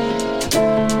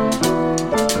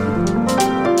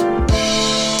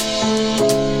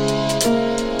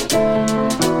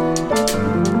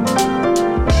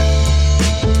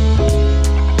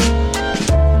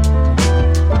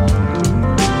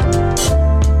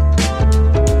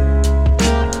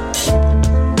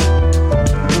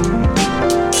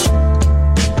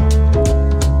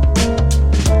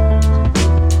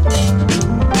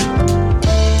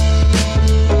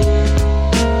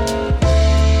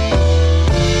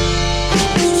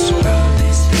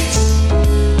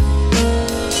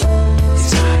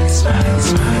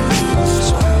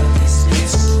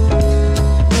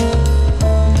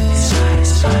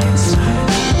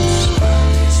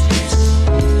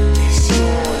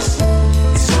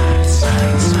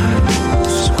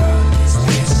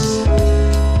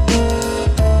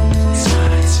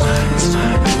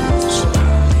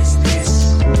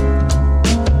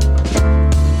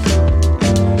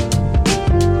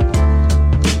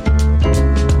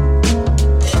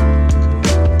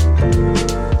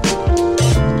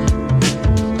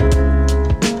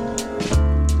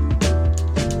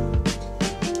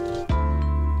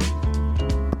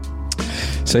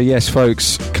So yes,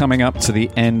 folks, coming up to the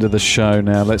end of the show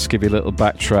now. Let's give you a little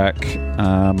backtrack.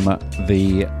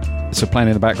 So playing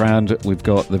in the background, we've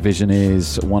got The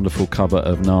Visioneers, a wonderful cover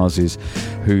of Nas's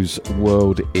Whose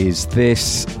World Is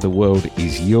This? The World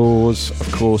Is Yours,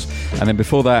 of course. And then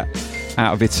before that,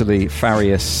 out of Italy,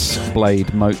 Farius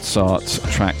Blade Mozart's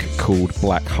track called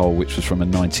Black Hole, which was from a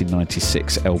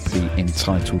 1996 LP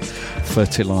entitled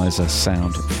Fertilizer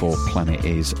Sound for Planet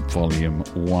Is Volume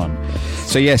 1.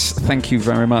 So yes, thank you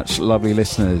very much, lovely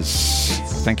listeners.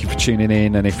 Thank you for tuning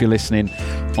in. And if you're listening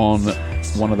on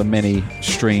one of the many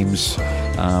streams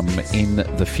in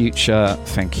the future,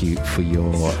 thank you for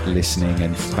your listening,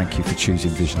 and thank you for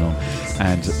choosing Vision On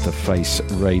and The Face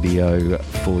Radio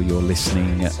for your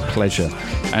listening pleasure.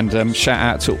 And shout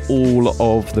out to all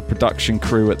of the production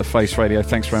crew at The Face Radio.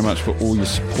 Thanks very much for all your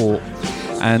support.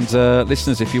 And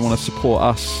listeners, if you want to support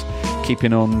us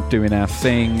keeping on doing our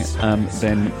thing,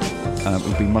 then it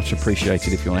would be much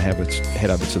appreciated if you want to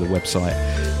head over to the website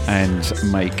and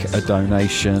make a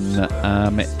donation,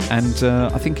 and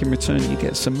I think in return you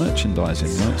get some merchandising,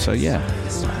 right? So yeah,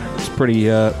 it's pretty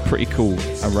cool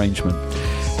arrangement.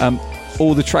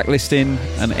 All the track listing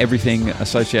and everything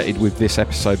associated with this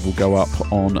episode will go up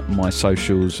on my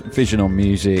socials, Vision On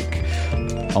Music,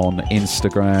 on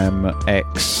Instagram,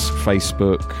 X,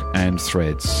 Facebook and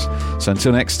Threads. So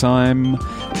until next time,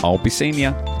 I'll be seeing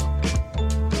ya.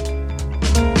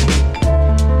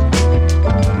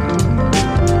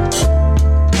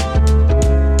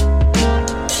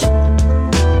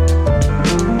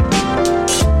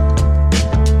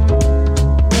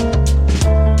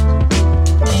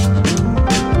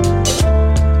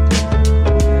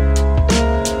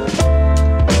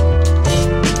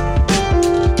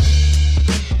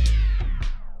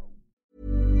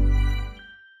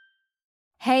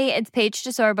 Hey, it's Paige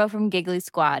DeSorbo from Giggly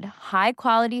Squad. High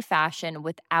quality fashion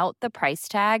without the price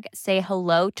tag. Say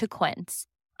hello to Quince.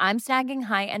 I'm snagging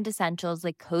high-end essentials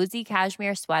like cozy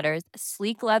cashmere sweaters,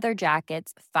 sleek leather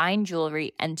jackets, fine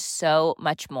jewelry, and so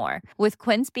much more. With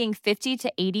Quince being 50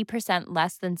 to 80%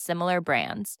 less than similar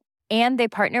brands. And they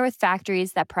partner with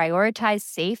factories that prioritize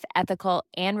safe, ethical,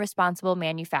 and responsible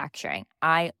manufacturing.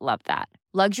 I love that.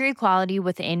 Luxury quality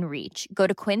within reach. Go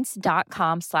to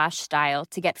quince.com/style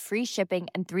to get free shipping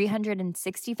and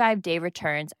 365-day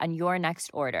returns on your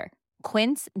next order.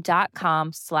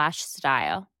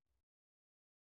 Quince.com/style.